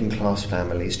working class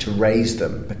families to raise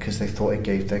them because they thought it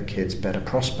gave their kids better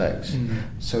prospects.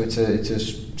 So it's a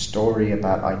story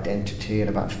about identity and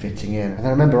about fitting in. And I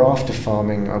remember after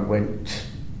farming, I went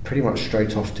pretty much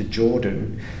straight off to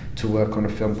Jordan to work on a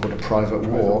film called A Private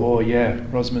War.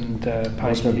 Rosamund Pike.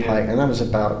 Rosamund Pike, and that was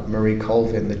about Marie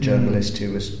Colvin, the journalist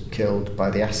who was killed by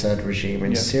the Assad regime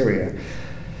in Syria.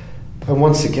 And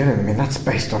once again, I mean, that's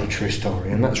based on a true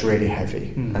story, and that's really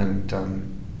heavy. And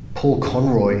Paul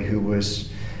Conroy, who was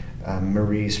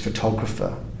Marie's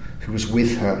photographer, who was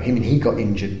with her, he got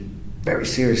injured very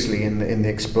seriously in the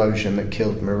explosion that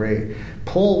killed Marie.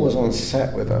 Paul was on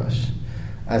set with us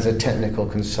as a technical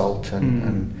consultant,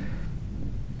 and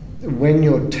when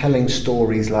you're telling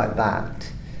stories like that,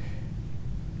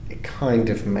 it kind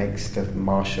of makes the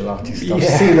martial arts stuff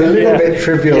seem a little bit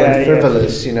trivial and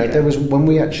frivolous. You know, there was, when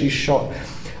we actually shot,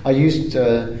 I used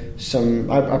I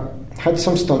had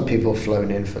some stunt people flown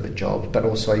in for the job, but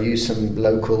also I used some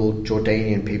local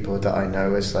Jordanian people that I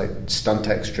know as like stunt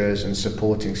extras and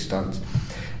supporting stunts.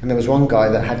 And there was one guy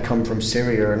that had come from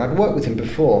Syria, and I'd worked with him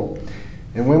before.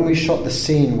 And when we shot the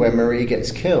scene where Marie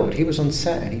gets killed, he was on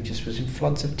set and he just was in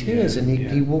floods of tears. And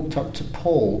he walked up to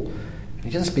Paul. He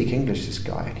doesn't speak English, this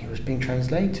guy, and he was being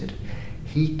translated.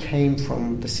 He came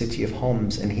from the city of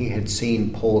Homs, and he had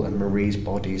seen Paul and Marie's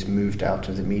bodies moved out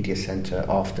of the media centre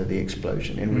after the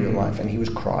explosion in real life. And he was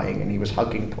crying and he was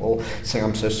hugging Paul, saying,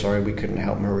 "I'm so sorry, we couldn't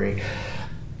help Marie."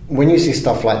 When you see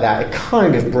stuff like that, it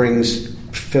kind of brings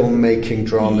filmmaking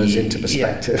dramas into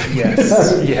perspective.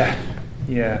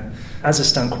 As a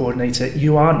stunt coordinator,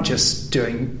 you aren't just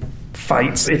doing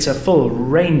fights. It's a full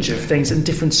range of things and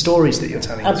different stories that you're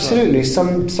telling. Absolutely. As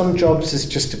well. Some jobs is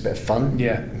just a bit of fun,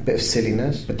 a bit of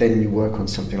silliness. But then you work on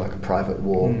something like A Private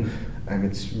War, and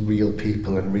it's real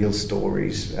people and real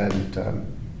stories. And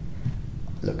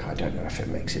look, I don't know if it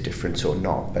makes a difference or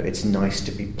not, but it's nice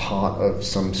to be part of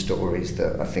some stories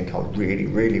that I think are really,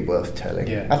 really worth telling.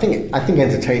 I think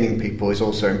entertaining people is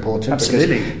also important.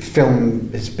 Absolutely. Because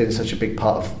film has been such a big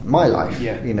part of my life.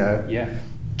 You know.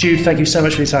 Jude, thank you so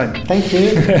much for your time. Thank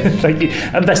you. Thank you.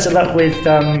 And best of luck with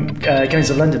Gangs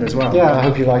of London as well. Yeah, I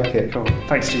hope you like it. Cool.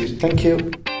 Thanks, Jude. Thank you.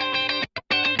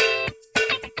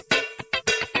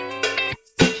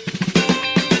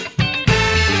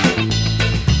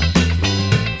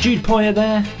 Jude Poyer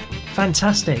there.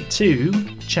 Fantastic to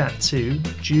chat to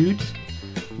Jude.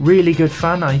 Really good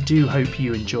fun. I do hope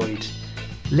you enjoyed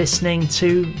listening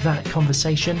to that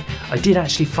conversation. I did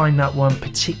actually find that one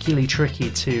particularly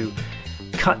tricky to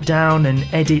cut down and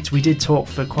edit. We did talk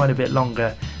for quite a bit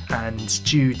longer, and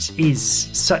Jude is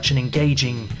such an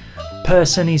engaging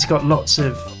person. He's got lots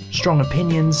of strong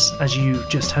opinions, as you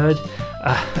just heard,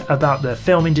 about the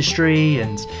film industry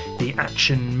and the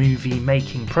action movie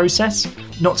making process,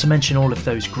 not to mention all of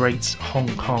those great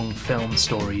Hong Kong film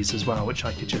stories as well, which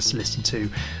I could just listen to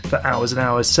for hours and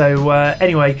hours. So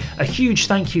anyway, a huge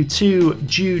thank you to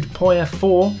Jude Poyer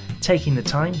for taking the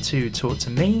time to talk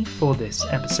to me for this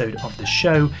episode of the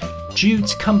show.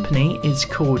 Jude's company is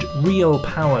called Real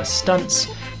Power Stunts.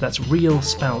 That's real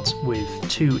spelt with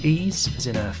 2 E's, as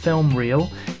in a film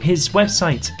reel. His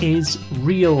website is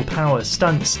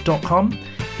realpowerstunts.com.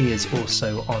 He is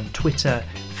also on Twitter,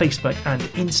 Facebook and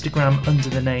Instagram under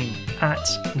the name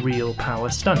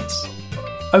 @RealPowerStunts.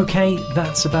 Okay,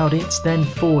 that's about it then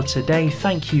for today.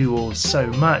 Thank you all so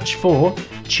much for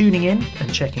tuning in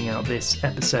and checking out this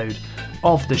episode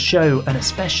of the show, and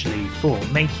especially for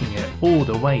making it all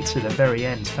the way to the very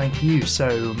end. Thank you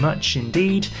so much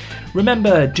indeed.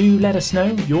 Remember, do let us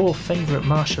know your favourite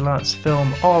martial arts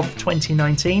film of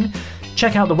 2019.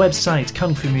 Check out the website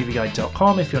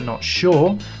kungfumovieguide.com if you're not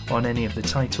sure on any of the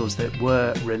titles that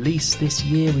were released this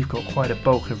year. We've got quite a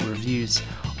bulk of reviews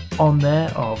on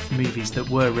there of movies that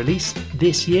were released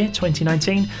this year,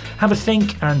 2019. Have a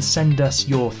think and send us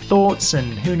your thoughts,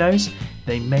 and who knows,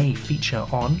 they may feature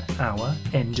on our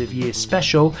end of year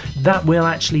special. That will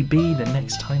actually be the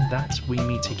next time that we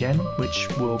meet again, which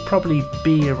will probably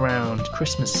be around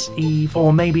Christmas Eve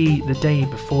or maybe the day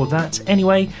before that.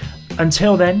 Anyway,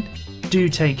 until then, do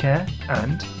take care,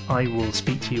 and I will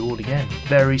speak to you all again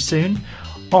very soon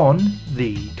on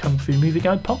the Kung Fu Movie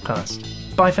Guide podcast.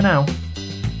 Bye for now.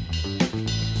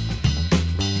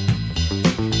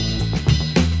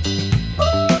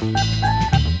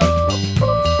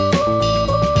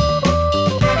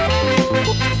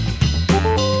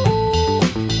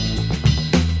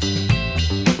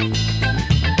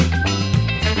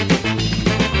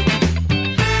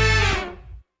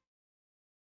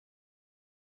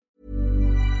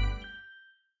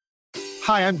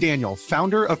 Hi, I'm Daniel,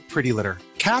 founder of Pretty Litter.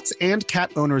 Cats and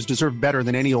cat owners deserve better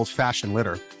than any old-fashioned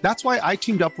litter. That's why I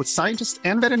teamed up with scientists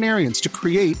and veterinarians to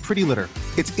create Pretty Litter.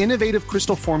 Its innovative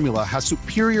crystal formula has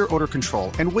superior odor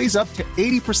control and weighs up to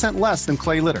 80% less than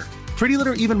clay litter. Pretty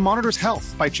Litter even monitors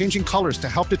health by changing colors to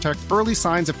help detect early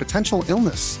signs of potential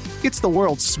illness. It's the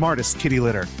world's smartest kitty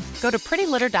litter. Go to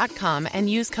prettylitter.com and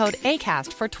use code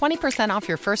ACAST for 20% off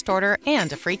your first order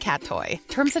and a free cat toy.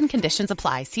 Terms and conditions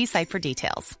apply. See site for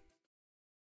details.